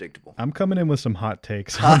pretty predictable. I'm coming in with some hot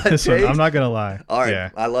takes on this one. I'm not gonna lie. All right. Yeah.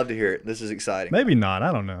 I love to hear it. This is exciting. Maybe not.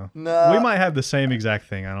 I don't know. No. We might have the same exact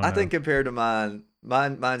thing. I don't know. I think compared to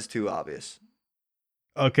mine's too obvious.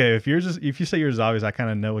 Okay, if you say yours is obvious, I kind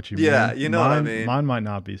of know what you mean. Yeah, you know what I mean. Mine might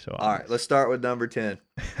not be so obvious. All right, let's start with number 10.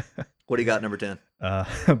 What do you got, number 10?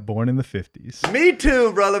 Born in the 50s. Me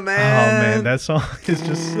too, brother, man. Oh man, that song is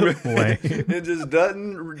just so lame. It just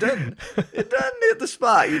doesn't hit the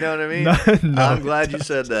spot. You know what I mean? No, I'm glad you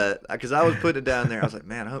said that because I was putting it down there. I was like,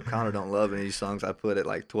 man, I hope Connor don't love any of these songs I put at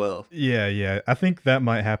like 12. Yeah. I think that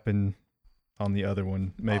might happen on the other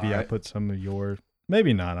one. Maybe right. I put some of your.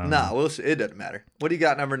 Maybe not. I don't know. We'll see. It doesn't matter. What do you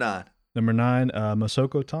got, number 9? Number 9,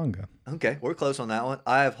 Masoko Tonga. Okay, we're close on that one.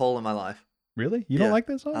 I have Hole in My Life. Really? You don't like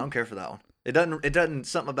that song? I don't care for that one. It doesn't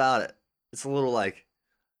something about it. It's a little like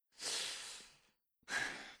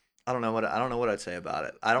I don't know what I'd say about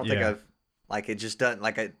it. I don't think I've like it just doesn't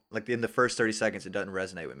like in the first 30 seconds it doesn't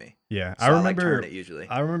resonate with me. Yeah. So I remember turn it usually.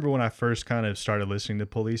 I remember when I first kind of started listening to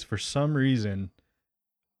Police, for some reason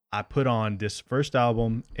I put on this first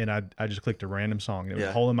album and I just clicked a random song. And it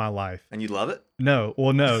was Hole in My Life. And you love it? No.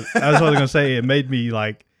 Well, no. That's what I was going to say. It made me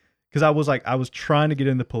like, because I was trying to get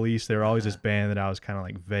into Police. They were always this band that I was kind of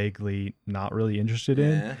like vaguely not really interested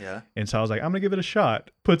in. Yeah. And so I was like, I'm going to give it a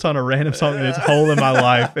shot. Puts on a random song and it's Hole in My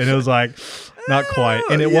Life. And it was like, not quite.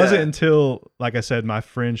 And it wasn't until, like I said, my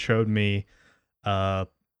friend showed me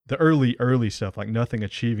the early stuff, like Nothing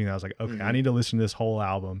Achieving. I was like, okay, I need to listen to this whole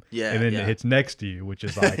album. Yeah. And then it hits Next to You, which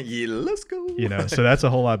is like, let's go. So that's a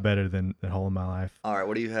whole lot better than Hole in My Life. All right.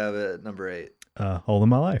 What do you have at number 8? Hole in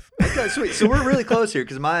My Life. Okay, sweet. So we're really close here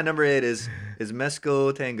because my number 8 is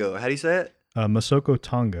Mesco Tango. How do you say it? Masoko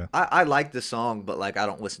Tonga. I like the song, but like I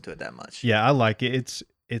don't listen to it that much. Yeah, I like it.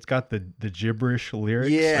 It's got the gibberish lyrics.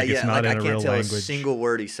 Yeah, It's not in I can't tell language. a single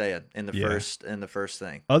word he's saying in the first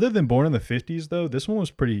thing. Other than Born in the 50s, though, this one was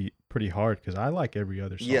pretty hard because I like every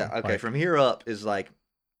other song. Yeah. Okay. From here up is like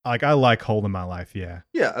I like Hole in My Life. Yeah.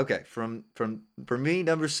 Yeah. Okay. For me,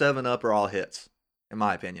 number 7 up are all hits, in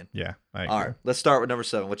my opinion. Yeah. I agree. All right. Let's start with number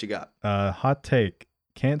 7. What you got? Hot take.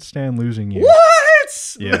 Can't Stand Losing You. What?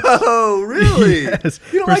 Yes. No, really? Yes.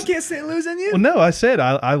 You don't like Can't Stand Losing You? Well, no, I said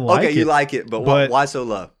I like it. Okay, you like it, but why so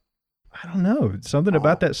low? I don't know. Something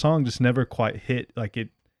about that song just never quite hit. Like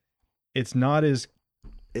it's not as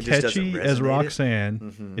catchy as Roxanne.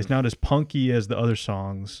 Mm-hmm. It's not as punky as the other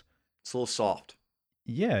songs. It's a little soft.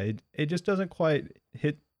 Yeah, it just doesn't quite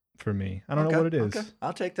hit for me. I don't know what it is. Okay.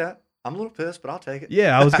 I'll take that. I'm a little pissed, but I'll take it.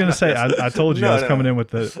 Yeah, I was gonna say I told you I was coming in with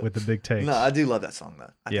the big take. No, I do love that song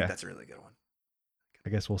though. I think that's a really good one. I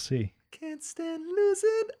guess we'll see. Can't stand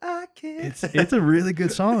losing, I can't. It's a really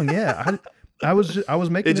good song. Yeah, I was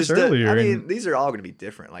making this earlier. I mean, these are all going to be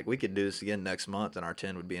different. Like we could do this again next month, and our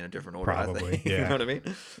 10 would be in a different order. Probably, I think. yeah. You know what I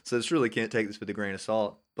mean? So this really can't take this with a grain of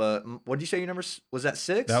salt. But what did you say your number was? That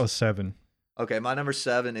 6? That was 7. Okay, my number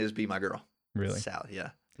 7 is "Be My Girl." Really? Sally, yeah.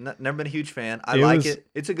 Never been a huge fan. I like it.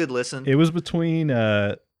 It's a good listen. It was between.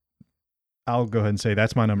 I'll go ahead and say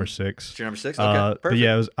that's my number 6. It's your number 6? Okay, perfect. But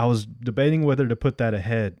yeah, I was debating whether to put that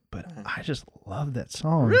ahead, but I just love that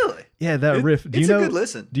song. Really? Yeah, that riff. It's a good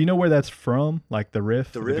listen. Do you know where that's from? Like the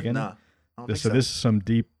riff? The riff? No. So this is some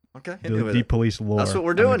deep Police lore. That's what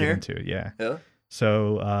we're doing here. Yeah. Yeah.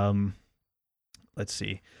 So let's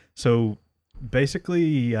see. So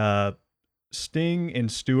basically, Sting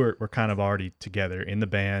and Stewart were kind of already together in the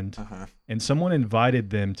band, and someone invited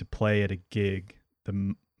them to play at a gig.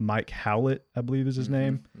 The Mike Howlett, I believe is his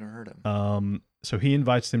name. Never heard of him. So he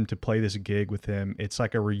invites them to play this gig with him. It's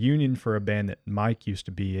like a reunion for a band that Mike used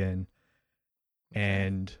to be in.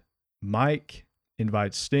 And Mike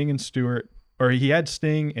invites Sting and Stewart, or he had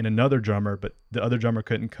Sting and another drummer, but the other drummer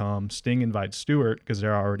couldn't come. Sting invites Stewart because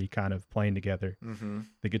they're already kind of playing together.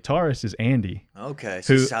 The guitarist is Andy. Okay,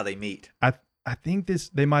 so this is how they meet. I think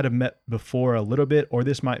they might have met before a little bit, or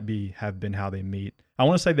this might have been how they meet. I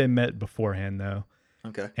want to say they met beforehand though.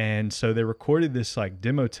 Okay. And so they recorded this like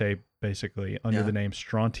demo tape basically under the name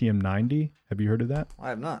Strontium 90. Have you heard of that? I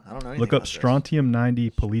have not. I don't know anything Look up about Strontium 90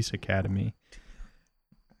 Police Academy.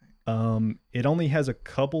 It only has a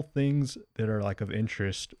couple things that are like of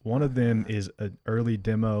interest. One of them is an early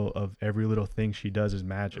demo of Every Little Thing She Does Is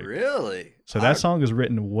Magic. Really? So that song is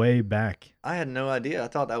written way back. I had no idea. I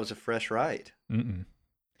thought that was a fresh write.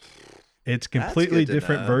 It's completely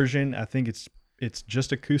different version. I think it's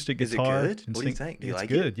just acoustic guitar. Is it good? What do you think? Do you like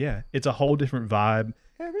it? It's good, yeah. It's a whole different vibe.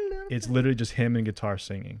 It's literally just him and guitar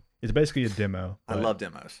singing. It's basically a demo. I love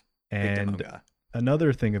demos. And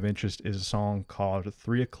another thing of interest is a song called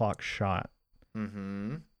 3 O'Clock Shot.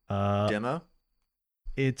 Mm-hmm. Demo?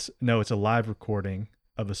 It's a live recording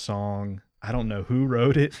of a song. I don't know who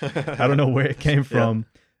wrote it. I don't know where it came from.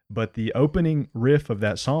 But the opening riff of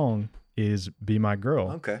that song is Be My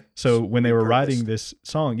Girl. Okay. So when they were writing this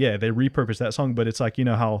song, they repurposed that song, but it's like, you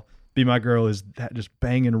know how Be My Girl is that just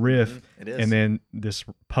banging riff. It is. And then this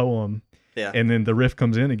poem. Yeah. And then the riff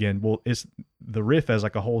comes in again. Well, it's the riff as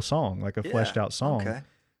like a whole song, like a fleshed out song. Okay.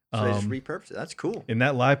 So they just repurposed it. That's cool. And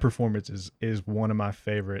that live performance is one of my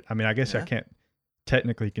favorite. I mean, I guess I can't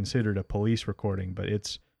technically consider it a Police recording, but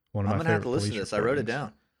it's one of my favorite. I'm gonna have to listen to this. I wrote it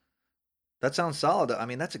down. That sounds solid. I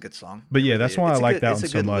mean, that's a good song. But yeah, that's why I like that one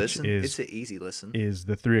so much. It's an easy listen. Is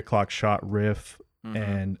the 3 O'Clock Shot riff,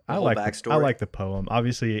 and I like the poem.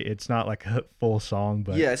 Obviously, it's not like a full song,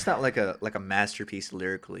 but yeah, it's not like a masterpiece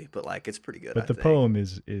lyrically, but like it's pretty good. But the poem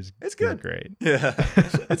is it's good, great. Yeah,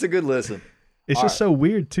 it's a good listen. It's just so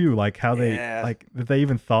weird too, like how they like that they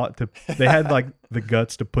even thought they had like the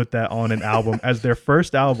guts to put that on an album as their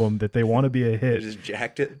first album that they want to be a hit. They just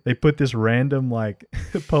jacked it. They put this random like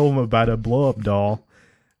poem about a blow up doll.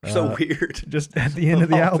 So weird. Just at the end of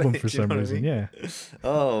the album for some reason. I mean? Yeah.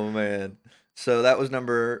 Oh man. So that was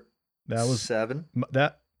number 7.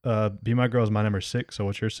 That Be My Girl is my number 6. So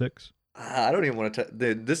what's your 6? I don't even want to.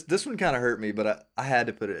 Dude, this one kind of hurt me, but I had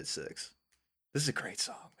to put it at 6. This is a great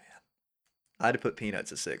song. I had to put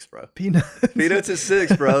Peanuts at 6, bro. Peanuts at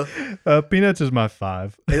 6, bro. Peanuts is my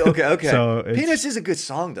 5. Okay. So Peanuts is a good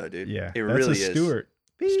song, though, dude. Yeah, it really is. Stewart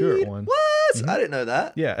one. What? Mm-hmm. I didn't know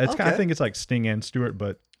that. Yeah, I think it's like Sting and Stewart,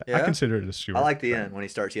 but I consider it a Stewart. I like the end when he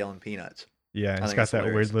starts yelling Peanuts. Yeah, it's got that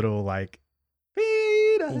weird little like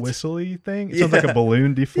Peanuts whistly thing. It sounds like a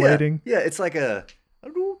balloon deflating. Yeah, it's like a.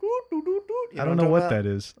 I don't know what that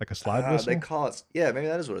is. Like a slide whistle? They call it. Yeah, maybe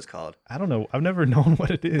that is what it's called. I don't know. I've never known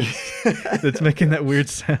what it is that's making that weird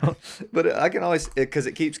sound. But I can always, because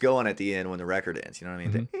it keeps going at the end when the record ends. You know what I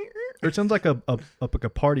mean? Or it sounds like a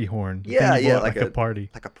party horn. Yeah, like a party,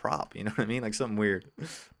 like a prop. You know what I mean? Like something weird.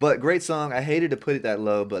 But great song. I hated to put it that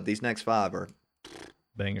low, but these next 5 are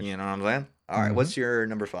bangers. You know what I'm saying? All right, what's your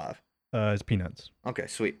number 5? It's Peanuts. Okay,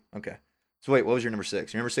 sweet. Okay, so wait, what was your number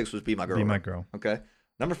 6? Your number 6 was Be My Girl. Be My Girl. Okay.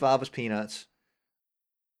 Number 5 was Peanuts.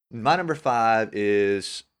 My number 5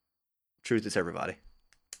 is Truth Is Everybody.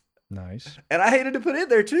 Nice. And I hated to put it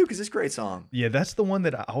there too because it's a great song. Yeah, that's the one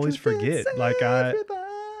that I always forget. Like I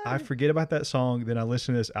forget about that song. Then I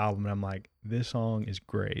listen to this album and I'm like, this song is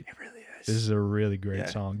great. It really is. This is a really great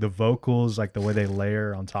song. The vocals, like the way they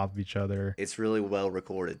layer on top of each other. It's really well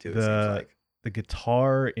recorded too. It seems like the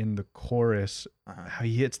guitar in the chorus, how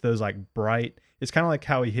he hits those like bright. It's kind of like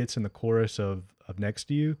how he hits in the chorus of Next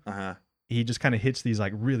to You. He just kind of hits these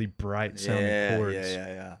like really bright sounding chords.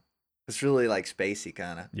 Yeah. It's really like spacey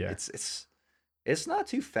kind of. Yeah. It's not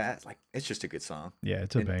too fast. Like it's just a good song. Yeah,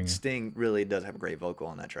 it's a banger. Sting really does have a great vocal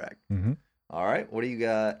on that track. Mm-hmm. All right, what do you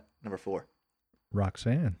got? Number 4.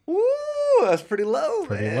 Roxanne. Ooh, that's pretty low,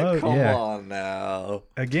 man. Come on now.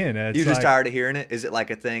 Again, you just tired of hearing it? Is it like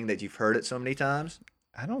a thing that you've heard it so many times?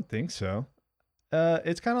 I don't think so.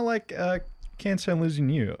 It's kind of like Can't Stand Losing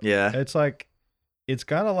You. Yeah. It's like it's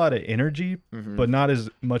got a lot of energy, but not as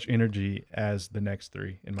much energy as the next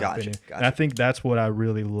 3, in my opinion. And I think that's what I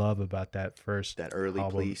really love about that early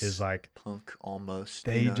album Police is like punk almost.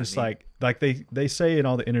 They just like they say in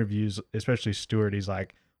all the interviews, especially Stewart, he's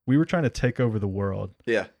like, we were trying to take over the world.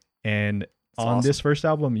 Yeah. And on this first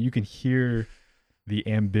album, you can hear the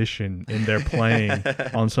ambition in their playing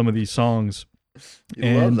on some of these songs.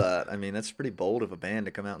 Love that. I mean, that's pretty bold of a band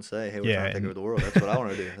to come out and say, hey, we're trying to take over the world. That's what I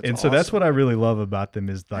want to do. So that's what I really love about them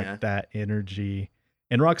is like that energy.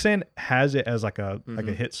 And Roxanne has it as like a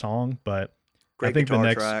hit song, but I think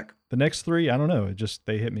the next 3, I don't know.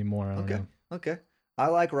 They hit me more. I don't know. Okay. I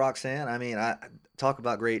like Roxanne. I mean, I talk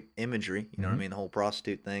about great imagery. You know what I mean? The whole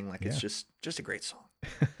prostitute thing. Like it's just a great song.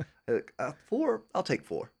 4, I'll take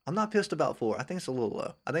 4. I'm not pissed about 4. I think it's a little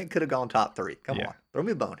low. I think it could have gone top 3. Come on, throw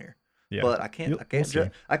me a bone here. Yeah. But I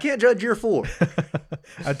can't judge your 4.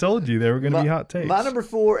 I told you they were going to be hot takes. My number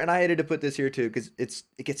 4, and I hated to put this here too because it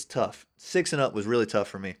gets tough. 6 and Up was really tough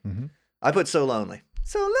for me. I put So Lonely.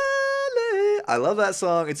 So Lonely. I love that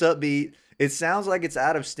song. It's upbeat. It sounds like it's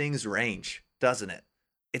out of Sting's range, doesn't it?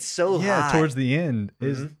 It's so high. Yeah, towards the end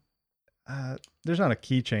is there's not a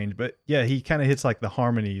key change, but yeah, he kind of hits like the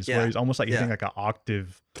harmonies where he's almost like hitting like an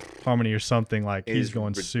octave harmony or something. Like he's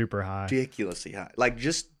going super high, ridiculously high. Like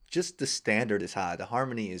just the standard is high. The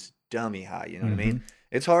harmony is dummy high. You know what I mean?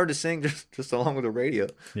 It's hard to sing just along with the radio.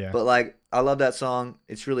 Yeah. But like, I love that song.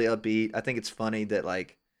 It's really upbeat. I think it's funny that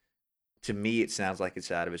like to me, it sounds like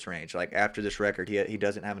it's out of his range. Like after this record, he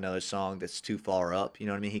doesn't have another song that's too far up. You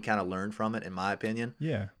know what I mean? He kind of learned from it, in my opinion.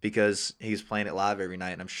 Yeah. Because he's playing it live every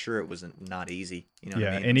night, and I'm sure it wasn't not easy. You know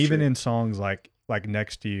what I mean? And even in songs like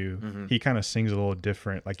Next to You, he kind of sings a little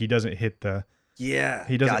different. Like he doesn't hit the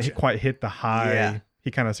he doesn't quite hit the high. Yeah.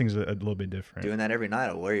 He kind of sings a little bit different. Doing that every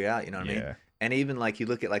night will wear you out. You know what I mean? And even like you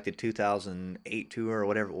look at like the 2008 tour or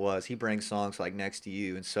whatever it was, he brings songs like Next to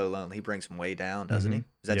You and So Lonely. He brings them way down, doesn't he? Is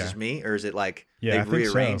that just me, or is it like they've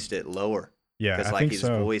rearranged it lower? Yeah, because like his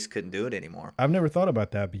voice couldn't do it anymore. I've never thought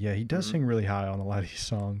about that, but yeah, he does sing really high on a lot of these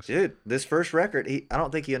songs. Dude, this first record, I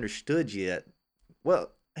don't think he understood yet.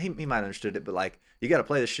 Well, he might have understood it, but like you got to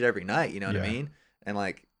play this shit every night. You know what I mean? And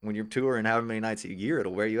like when you're touring however many nights a year,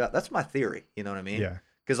 it'll wear you out. That's my theory. You know what I mean? Yeah.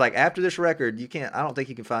 Because like after this record, I don't think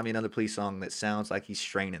you can find me another Police song that sounds like he's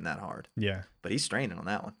straining that hard. Yeah. But he's straining on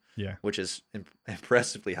that one. Yeah. Which is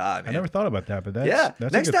impressively high, man. I never thought about that, but that's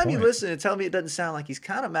next a good time point. you listen and tell me it doesn't sound like he's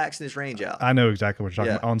kind of maxing his range out. I know exactly what you're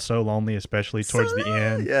talking about. On So Lonely, especially towards the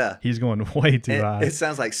end. Yeah. He's going way too high. It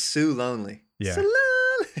sounds like Sue Lonely. Yeah. So lonely.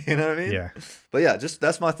 You know what I mean? Yeah. But yeah,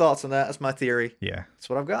 that's my thoughts on that. That's my theory. Yeah. That's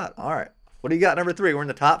what I've got. All right. What do you got, number 3? We're in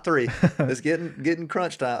the top 3. It's getting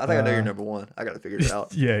crunch time. I think I know you're number 1. I got to figure it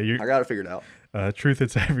out. I got to figure it out. Truth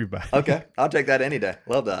Hits Everybody. Okay. I'll take that any day.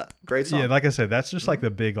 Love that. Great song. Yeah, like I said, that's just like the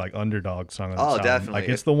big like underdog song of the song. Definitely. Like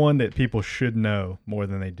it's the one that people should know more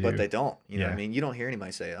than they do. But they don't. You know what I mean? You don't hear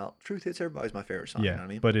anybody say, "Oh, Truth Hits Everybody's my favorite song." Yeah. You know what I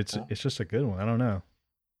mean? But it's just a good one. I don't know.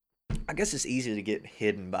 I guess it's easy to get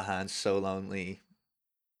hidden behind So Lonely.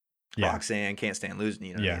 Roxanne, Can't Stand Losing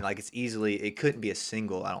You. Know what I mean? Like it couldn't be a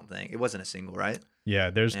single, I don't think. It wasn't a single, right?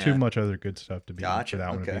 Yeah, there's too much other good stuff to be for that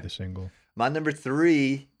one to be the single. My number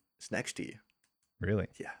 3 is Next to You. Really?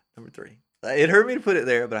 Yeah, number 3. It hurt me to put it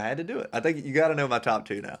there, but I had to do it. I think you got to know my top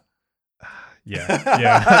 2 now. Yeah.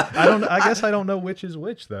 I guess I don't know which is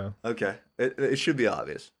which though. Okay, it should be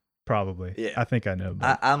obvious. Probably. Yeah. I think I know.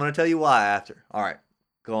 I'm gonna tell you why after. All right,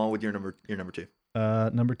 go on with your number 2.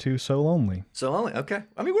 Number 2, So Lonely. So Lonely. Okay.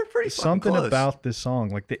 I mean, we're pretty something close. About this song,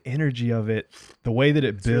 like the energy of it, the way that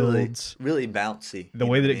it builds, really bouncy. The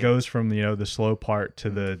way that it goes from the slow part to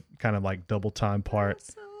the kind of like double time part.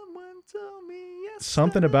 Someone told me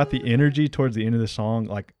something about the energy towards the end of the song,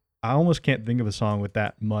 like I almost can't think of a song with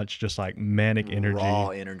that much just like manic energy, raw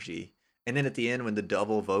energy. And then at the end when the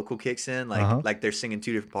double vocal kicks in, like they're singing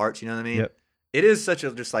 2 different parts. You know what I mean? Yep. It is such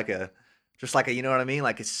a just like a you know what I mean?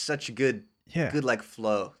 Like it's such a good like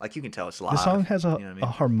flow. Like you can tell it's live. The song has a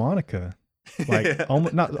harmonica, like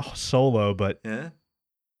almost not solo, but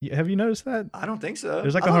have you noticed that? I don't think so.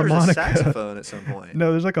 There's like a harmonica, saxophone at some point.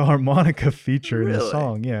 No, there's like a harmonica feature in the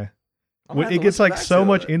song. Yeah, it gets like so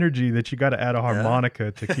much energy that you got to add a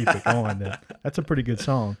harmonica to keep it going. That's a pretty good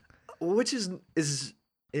song. Which is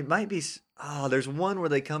it might be? Oh, there's one where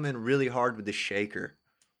they come in really hard with the shaker.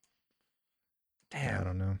 Damn. I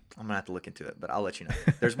don't know. I'm gonna have to look into it, but I'll let you know.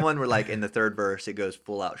 There's one where like in the 3rd verse it goes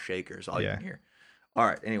full out shakers, all you can hear. All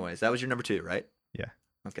right. Anyways, that was your number 2, right? Yeah.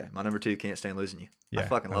 Okay. My number 2, Can't Stand Losing You. Yeah, I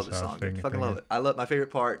fucking love this song. I fucking love it. My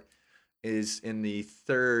favorite part is in the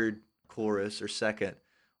 3rd chorus or 2nd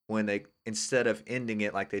when they instead of ending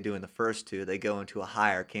it like they do in the first 2, they go into a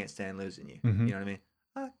higher Can't Stand Losing You. You know what I mean?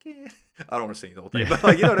 I can't. I don't want to sing the whole thing, but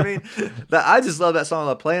like, you know what I mean? I just love that song. I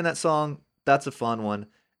love playing that song. That's a fun one.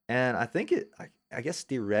 And I think I guess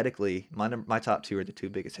theoretically, my top 2 are the 2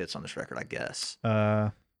 biggest hits on this record. I guess.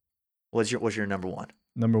 What's your number 1?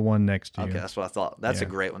 Number 1, Next to You. Okay, that's what I thought. That's a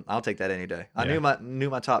great one. I'll take that any day. I knew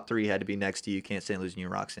my top 3 had to be Next to You, Can't Stand Losing You,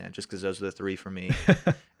 Roxanne, just because those are the 3 for me.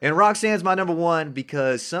 And Roxanne's my number 1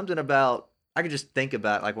 because something about I could just think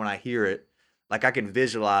about like when I hear it, like I can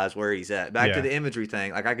visualize where he's at. Back to the imagery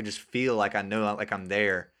thing, like I could just feel like I know like I'm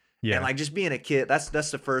there. Yeah. And like just being a kid, that's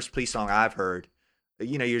the first Police song I've heard.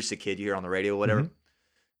 You know, you're just a kid, you hear it on the radio, whatever.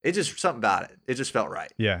 It just something about it. It just felt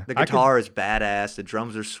right. Yeah. The guitar is badass. The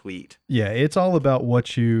drums are sweet. Yeah, it's all about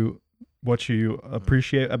what you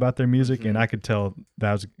appreciate about their music, and I could tell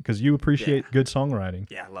that was because you appreciate good songwriting.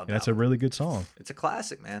 Yeah, I love that. That's a really good song. It's a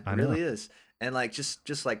classic, man. It really is. And like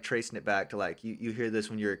just like tracing it back to like you hear this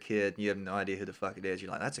when you're a kid, and you have no idea who the fuck it is. You're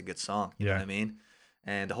like, that's a good song. You know what I mean?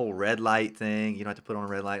 And the whole red light thing, you don't have to put on a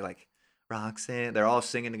red light like Roxanne. They're all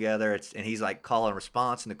singing together. And he's like calling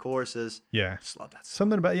response in the choruses. Yeah, just love that song.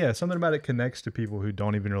 Something about it connects to people who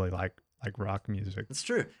don't even really like rock music. It's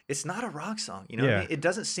true. It's not a rock song. You know what I mean? It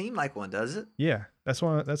doesn't seem like one, does it? Yeah, that's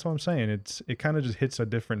what I'm saying. It kind of just hits a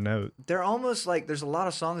different note. They're almost like there's a lot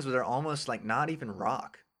of songs where they're almost like not even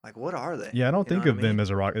rock. Like what are they? Yeah, I don't think of them as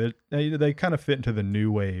a rock. They kind of fit into the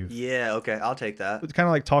new wave. Yeah. Okay, I'll take that. It's kind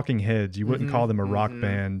of like Talking Heads. You wouldn't call them a rock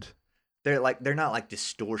band. they're not like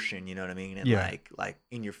distortion, you know what I mean? And like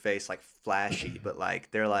in your face, like flashy, but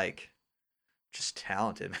like they're like just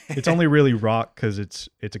talented, man. It's only really rock because it's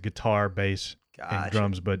a guitar, bass, and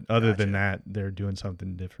drums, but other than that, they're doing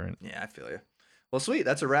something different. Yeah, I feel you. Well, sweet.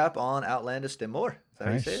 That's a wrap on Outlandish and More. Is that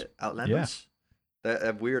how you say it? Outlandish? Yeah. They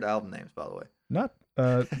have weird album names, by the way. Not.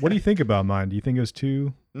 What do you think about mine? Do you think it was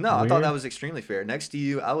too No, weird? I thought that was extremely fair. Next to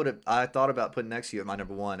you, I thought about putting next to you at my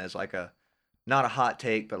number one as like not a hot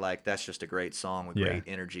take, but like that's just a great song with great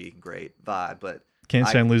energy, great vibe. But Can't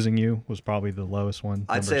Stand Losing You was probably the lowest one.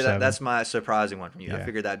 I'd say that's my surprising one from you. I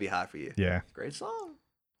figured that'd be high for you. Yeah. Great song.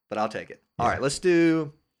 But I'll take it. All right, let's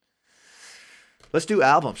do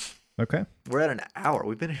albums. Okay. We're at an hour.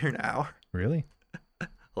 We've been here an hour. Really?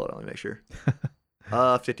 Hold on, let me make sure.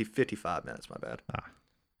 55 minutes, my bad.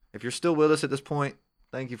 If you're still with us at this point,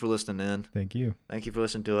 thank you for listening in. Thank you. Thank you for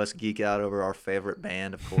listening to us geek out over our favorite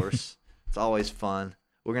band, of course. It's always fun.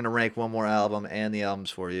 We're going to rank one more album and the albums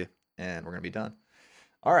for you, and we're going to be done.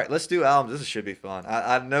 All right, let's do albums. This should be fun.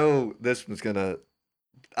 I know this one's going to...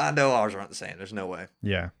 I know ours aren't the same. There's no way.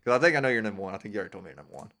 Yeah. Because I think I know your number one. I think you already told me your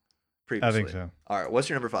number one previously. I think so. All right, what's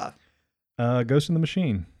your number 5? Ghost in the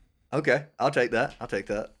Machine. Okay, I'll take that.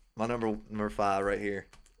 My number 5 right here.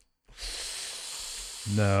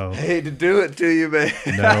 No. Hate to do it to you, man.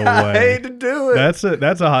 No way. I hate to do it.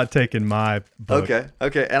 That's a hot take in my book.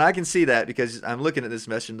 Okay. And I can see that because I'm looking at this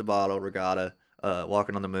Message in the Bottle, Regatta,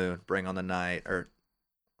 Walking on the Moon, Bring on the Night,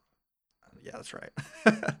 yeah, that's right.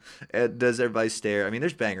 And Does Everybody Stare? I mean,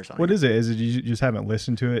 there's bangers on it. What is it? Is it you just haven't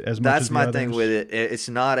listened to it as much That's as the my others? thing with it. It's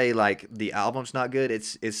not the album's not good.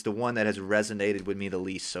 It's the one that has resonated with me the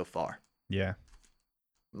least so far. Yeah.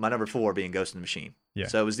 My number 4 being Ghost in the Machine. Yeah.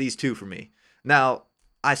 So it was these two for me. Now,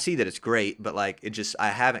 I see that it's great, but like I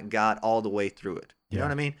haven't got all the way through it. You know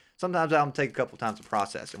what I mean? Sometimes albums take a couple times to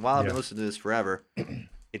process. And while I've been listening to this forever,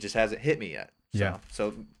 it just hasn't hit me yet.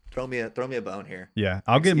 So throw me a bone here. Yeah.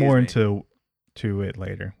 I'll get more into it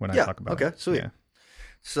later when I talk about it. Okay, sweet. Yeah.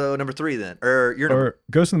 So number 3 then. Or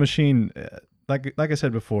Ghost in the Machine, like I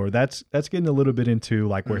said before, that's getting a little bit into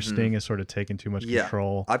like where Sting is sort of taking too much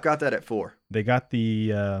control. I've got that at 4. They got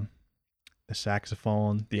the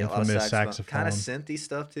saxophone, the infamous saxophone. Kind of synthy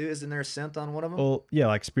stuff too. Isn't there a synth on one of them? Well, yeah,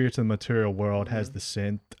 like Spirits of the Material World has the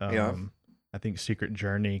synth. I think Secret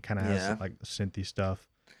Journey kind of has like the synthy stuff.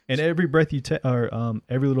 And Every Breath You Take, or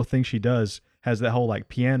Every Little Thing She Does has that whole like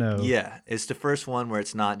piano. Yeah, it's the first one where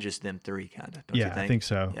it's not just them three, kind of. Don't you think? I think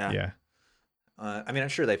so. Yeah. I mean, I'm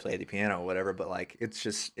sure they play the piano or whatever, but like it's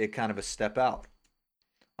just kind of a step out.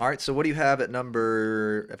 All right, so what do you have at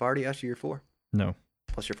number? I've already asked you your 4. No.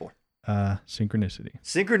 What's your 4? Synchronicity.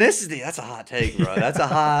 Synchronicity. That's a hot take, bro. That's a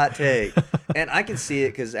hot take. And I can see it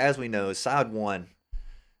because, as we know, side 1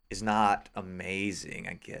 is not amazing,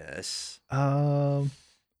 I guess.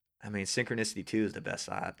 I mean, Synchronicity 2 is the best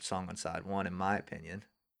song on side 1, in my opinion.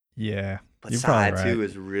 Yeah. But side 2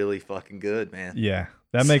 is really fucking good, man. Yeah.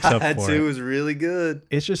 That makes up for it. Side 2 is really good.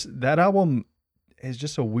 It's just, that album is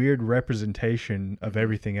just a weird representation of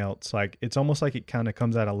everything else. Like, it's almost like it kind of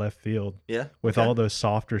comes out of left field. Yeah. With all those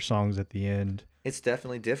softer songs at the end. It's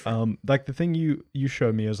definitely different. Like the thing you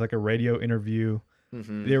showed me was like a radio interview.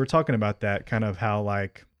 Mm-hmm. They were talking about that, kind of how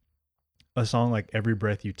like a song like Every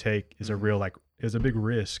Breath You Take is a real, like, is a big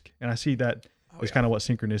risk. And I see that is kind of what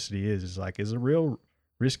Synchronicity is like, is a real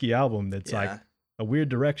risky album that's like a weird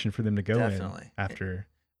direction for them to go in after.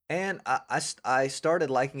 And I started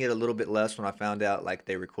liking it a little bit less when I found out like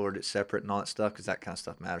they recorded it separate and all that stuff, because that kind of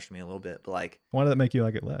stuff matters to me a little bit. But like, why did that make you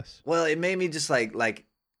like it less? Well, it made me just like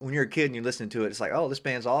when you're a kid and you're listening to it, it's like, oh, this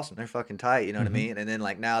band's awesome. They're fucking tight. You know what I mean? And then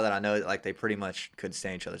like now that I know that like they pretty much could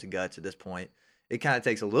stand each other's guts at this point, it kind of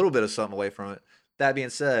takes a little bit of something away from it. That being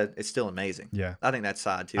said, it's still amazing. Yeah. I think that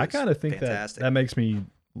side too. I kind of think that makes me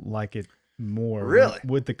like it more. Really?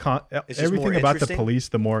 With the everything about the Police,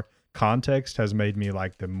 the more context has made me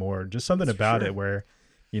like them more. Just something about it where,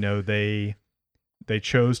 you know, they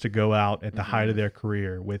chose to go out at the height of their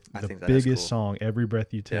career with the biggest song, Every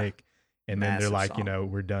Breath You Take, and then they're like, you know,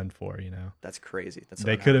 we're done for, you know. That's crazy.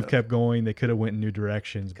 They could have kept going. They could have went in new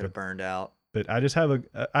directions. Could have burned out. But I just have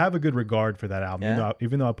a good regard for that album,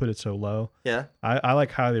 even though I put it so low. Yeah, I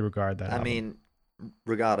like highly regard that. I mean,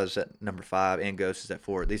 Regatta's at number 5 and Ghost is at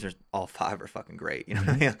 4. These are all 5 are fucking great. You know what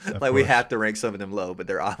I mean? Like we have to rank some of them low, but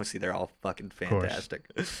they're all fucking fantastic.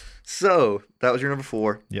 So that was your number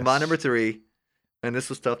 4. Yes. My number 3, and this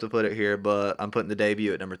was tough to put it here, but I'm putting the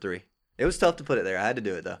Debut at number 3. It was tough to put it there. I had to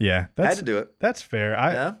do it though. Yeah, I had to do it. That's fair.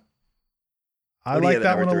 I like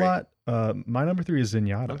that one a lot. My number 3 is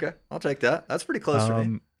Zenyatta. Okay, I'll take that. That's pretty close for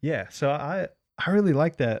me. Yeah, so I really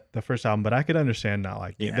like the first album, but I could understand not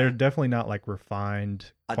liking it. They're definitely not like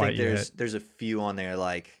refined. I think there's a few on there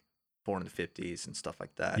like Born in the 50s and stuff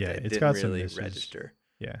like that. Yeah, that it's didn't got really some register.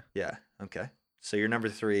 Yeah. Yeah. Okay. So your number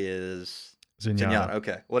 3 is Zenyatta.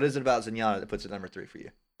 Okay. What is it about Zenyatta that puts it number 3 for you?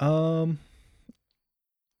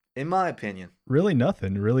 In my opinion, really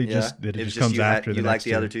nothing. Really, just that it just comes after the next. You like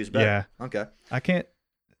the other two's better. Yeah. Okay. I can't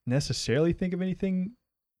necessarily think of anything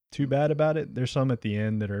too bad about it. There's some at the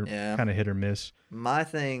end that are kind of hit or miss. My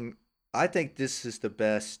thing, I think this is the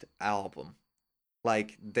best album.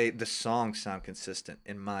 Like the songs sound consistent,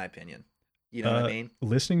 in my opinion. You know what I mean?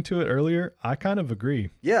 Listening to it earlier, I kind of agree.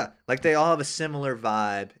 Yeah, like they all have a similar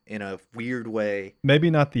vibe in a weird way.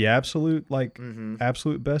 Maybe not the absolute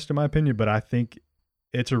absolute best in my opinion, but I think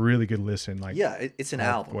it's a really good listen. Like it's an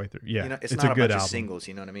album. Way through. Yeah, you know, it's not a bunch of singles.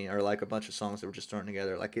 You know what I mean? Or like a bunch of songs that were just thrown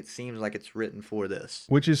together. Like it seems like it's written for this,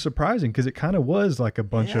 which is surprising because it kind of was like a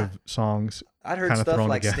bunch of songs. I'd heard stuff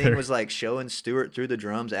like together. Sting was like showing Stewart through the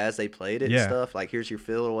drums as they played it and stuff. Like here's your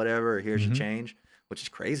fill or whatever, or here's your change, which is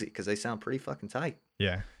crazy because they sound pretty fucking tight.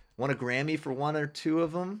 Yeah. Won a Grammy for one or two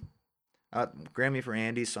of them. Grammy for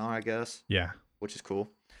Andy's song, I guess. Yeah. Which is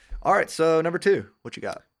cool. All right, so number 2, what you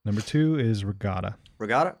got? Number 2 is Regatta.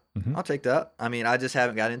 Regatta? I'll take that. I mean, I just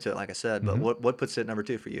haven't got into it, like I said. But what puts it number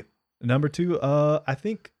 2 for you? Number 2, I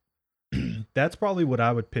think that's probably what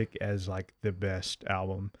I would pick as like the best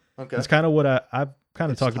album. Okay. It's kind of what I've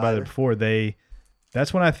kind of talked about it before.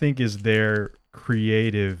 That's when I think is their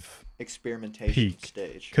creative experimentation peak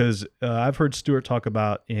stage. Because I've heard Stewart talk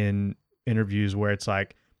about in interviews where it's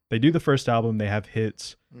like they do the first album, they have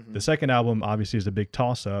hits. The second album obviously is a big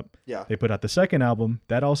toss up. Yeah. They put out the second album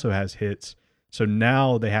that also has hits. So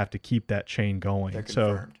now they have to keep that chain going. They're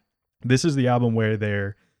confirmed. So this is the album where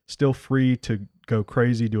they're still free to go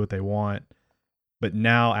crazy, do what they want. But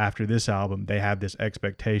now after this album, they have this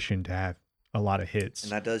expectation to have a lot of hits.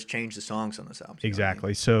 And that does change the songs on this album.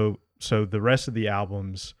 Exactly. I mean? So the rest of the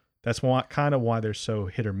albums, that's kind of why they're so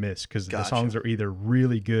hit or miss, because the songs are either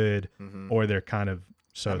really good or they're kind of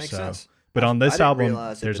so-so. That makes sense. But on this album,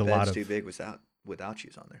 there's a lot of Too Big without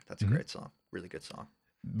You's on there. That's a great song. Really good song.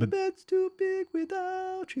 But the bed's too big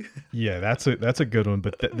without you. Yeah, that's a good one.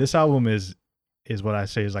 But this album is what I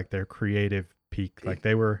say is like their creative peak. Like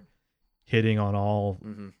they were hitting on all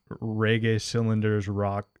reggae cylinders,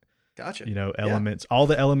 rock. Gotcha. Elements, all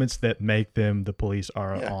the elements that make them the Police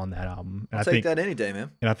are on that album. And I'll take that any day,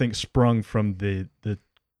 man. And I think sprung from the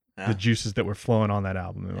juices that were flowing on that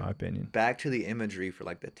album, in my opinion. Back to the imagery for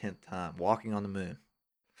like the 10th time, walking on the moon.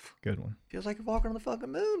 Good one. Feels like you're walking on the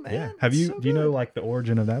fucking moon, man. Yeah. Do you know like the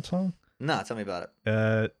origin of that song? No, tell me about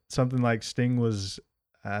it. Something like Sting was,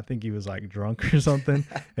 I think he was like drunk or something,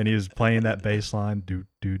 and he was playing that bass line, do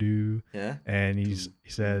do do. Yeah. And he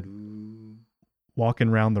said, walking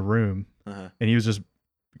around the room, and he was just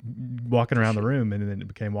walking around the room, and then it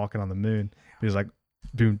became walking on the moon. He was like,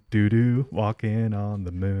 do do do, walking on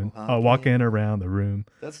the moon, walking around the room.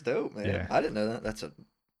 That's dope, man. Yeah. I didn't know that. That's a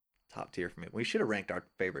top tier for me. We should have ranked our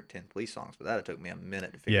favorite 10 Police songs, but that took me a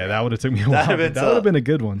minute to figure out. Yeah, that would have took me a while. That would have been a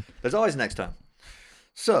good one. There's always next time.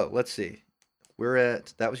 So let's see.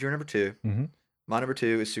 That was your number 2. My number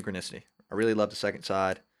 2 is Synchronicity. I really love the second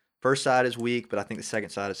side. First side is weak, but I think the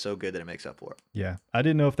second side is so good that it makes up for it. Yeah. I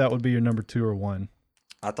didn't know if that would be your number 2 or 1.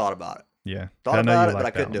 I thought about it. Yeah. Thought about it, but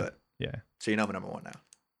I couldn't do it. Yeah. So you know my number 1 now.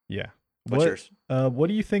 Yeah. What's yours? What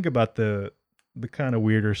do you think about the kind of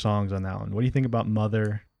weirder songs on that one? What do you think about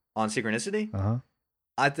Mother? On Synchronicity?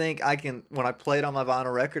 I think I can, when I play it on my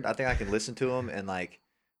vinyl record, I think I can listen to them and like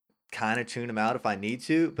kind of tune them out if I need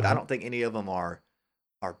to, but I don't think any of them are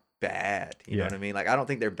bad. You know what I mean? Like I don't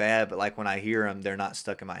think they're bad, but like when I hear them, they're not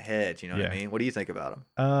stuck in my head. You know what I mean? What do you think about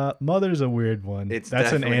them? Mother's a weird one.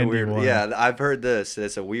 That's an Andy weird one. Yeah, I've heard this.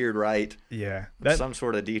 It's a weird right. Yeah. Some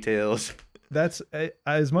sort of details. That's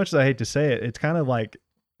as much as I hate to say it, it's kind of like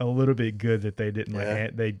a little bit good that they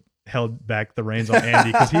didn't they held back the reins on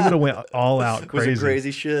Andy, because he would have went all out crazy. Was it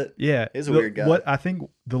crazy shit? Yeah. He's a weird guy. What I think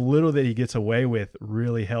the little that he gets away with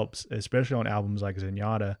really helps, especially on albums like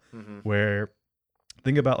Zenyatta, where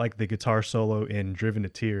think about like the guitar solo in Driven to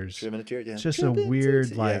Tears. Driven to Tears, yeah. It's just a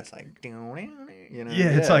weird like, it's like,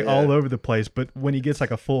 it's like all over the place. But when he gets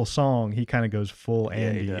like a full song, he kind of goes full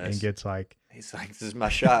Andy and gets like, he's like, this is my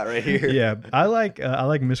shot right here. Yeah, I like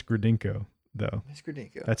Miss Gradinko though. Miss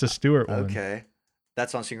Gradinko. That's a Stewart one. Okay,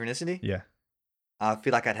 that's on Synchronicity. Yeah, I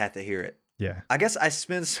feel like I'd have to hear it. Yeah, I guess I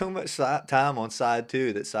spend so much time on side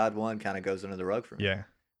 2 that side 1 kind of goes under the rug for me. Yeah,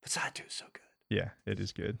 but side 2 is so good. Yeah, it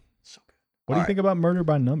is good. So good. What do you think about Murder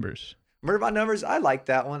by Numbers? Murder by Numbers, I like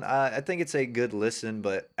that one. I think it's a good listen,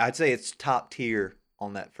 but I'd say it's top tier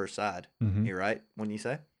on that first side. You're right when you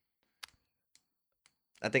say?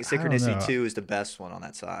 I think Synchronicity 2 is the best one on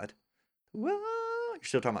that side. Well, you're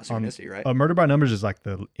still talking about Synchronicity, right? Murder by Numbers is like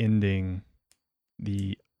the ending,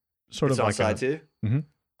 the sort it's of on like side 2? Mm-hmm.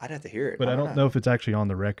 I'd have to hear it. But I don't know if it's actually on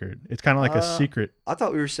the record. It's kind of like a secret. I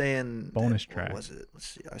thought we were saying bonus track. What was it? Let's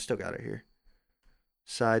see. I still got it here.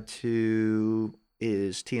 Side 2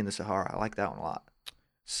 is Tea in the Sahara. I like that one a lot.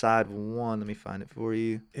 Side 1, let me find it for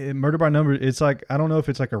you. Murder by Numbers, it's like, I don't know if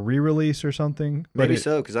it's like a re-release or something. Maybe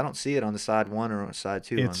so, because I don't see it on the side 1 or on side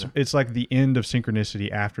 2. It's like the end of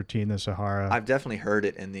Synchronicity after Tea in the Sahara. I've definitely heard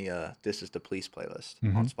it in the This Is the Police playlist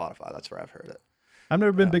on Spotify. That's where I've heard it. I've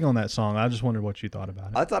never been big on that song. I just wondered what you thought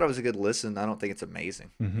about it. I thought it was a good listen. I don't think it's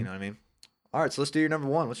amazing. You know what I mean? All right, so let's do your number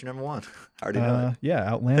 1. What's your number 1? I already know it. Yeah,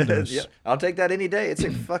 Outlandos. Yeah, I'll take that any day. It's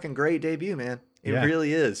a fucking great debut, man. It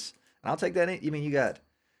really is. And I'll take that. You got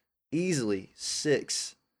easily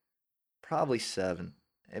 6, probably 7.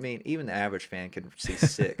 I mean, even the average fan could see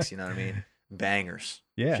 6. You know what I mean? Bangers.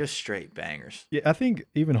 Yeah. Just straight bangers. Yeah, I think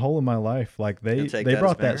even Whole of My Life, like they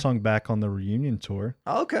brought that song back on the reunion tour.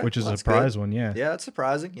 Oh, okay. Which is a surprise one, yeah. Yeah, it's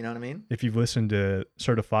surprising. You know what I mean? If you've listened to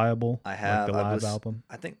Certifiable, I have. Like the live album.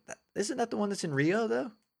 I think isn't that the one that's in Rio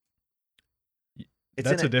though?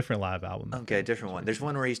 That's a different live album. Okay, different one. There's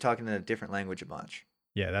one where he's talking in a different language a bunch.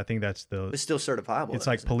 Yeah, I think that's It's still Certifiable. It's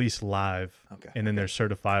like Police Live. Okay. And then there's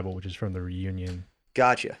Certifiable, which is from the reunion.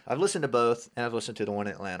 Gotcha. I've listened to both, and I've listened to the one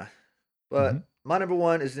in Atlanta. But my number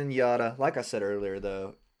 1 is Zenyatta. Like I said earlier,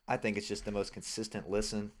 though, I think it's just the most consistent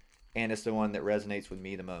listen, and it's the one that resonates with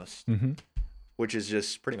me the most. Which is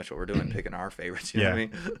just pretty much what we're doing, picking our favorites. You know what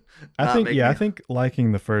I mean? I think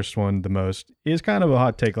liking the first one the most is kind of a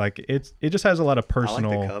hot take. Like it just has a lot of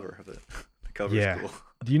personal. I like the cover of it. The cover's cool.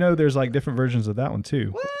 Do you know there's like different versions of that one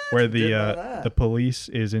too? What? Where the police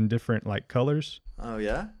is in different like colors. Oh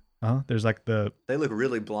yeah. There's like They look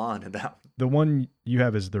really blonde in that one. The one you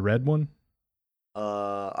have is the red one.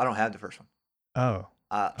 I don't have the first one. Oh.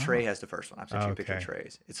 Trey has the first one. I've sent you a picture of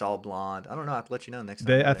Trey's. It's all blonde. I don't know. I have to let you know next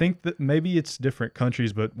time. I think that maybe it's different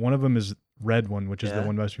countries, but one of them is red one, which is the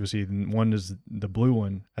one most people see. And one is the blue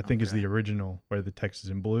one. I think is the original, where the text is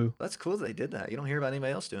in blue. That's cool that they did that. You don't hear about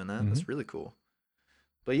anybody else doing that. That's really cool.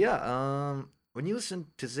 But yeah, when you listen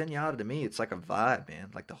to Zenyatta, to me, it's like a vibe,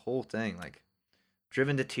 man. Like the whole thing, like.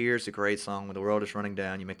 Driven to Tears, a great song. When the world is running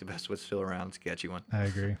down, you make the best of what's still around. It's a catchy one. I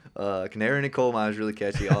agree. Canary in a Coal Mine is really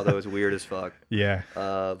catchy, although it's weird as fuck. Yeah.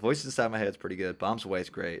 Voices Inside My Head's pretty good. Bombs Away is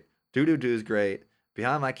great. Doo Doo Doo is great.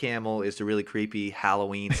 Behind My Camel is the really creepy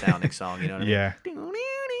Halloween sounding song. You know what I mean?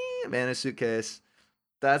 Yeah. Man in a Suitcase.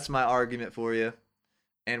 That's my argument for you.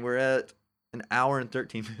 And we're at an hour and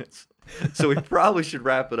 13 minutes. So we probably should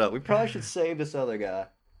wrap it up. We probably should save this other guy.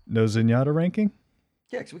 No Zenyatta ranking?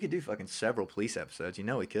 Yeah, because we could do fucking several police episodes. You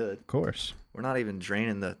know we could. Of course. We're not even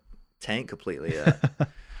draining the tank completely yet.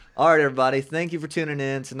 All right, everybody. Thank you for tuning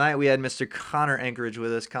in. Tonight we had Mr. Connor Ankerich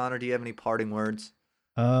with us. Connor, do you have any parting words?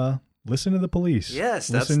 Listen to the police. Yes.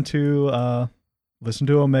 Listen to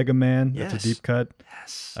Omega Man. That's a deep cut.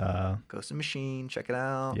 Yes. Ghost of Machine. Check it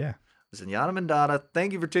out. Yeah. Zenyatta Mandata.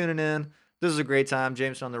 Thank you for tuning in. This is a great time.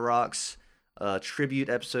 James on the Rocks. Tribute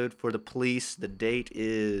episode for the police. The date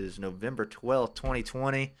is November 12th,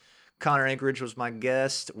 2020. Connor Ankerich was my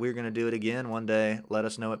guest. We're going to do it again one day. Let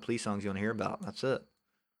us know what police songs you want to hear about. That's it.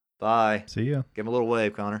 Bye. See ya. Give him a little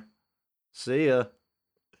wave, Connor. See ya.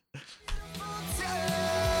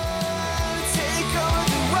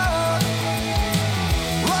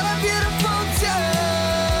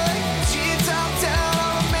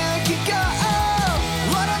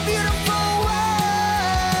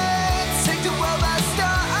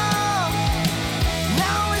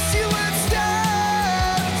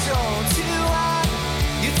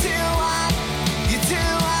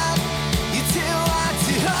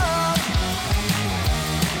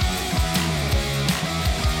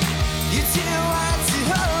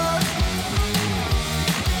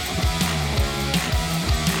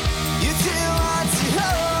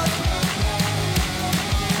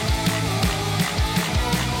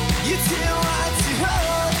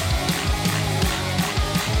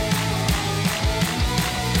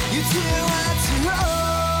 You too hard to hold.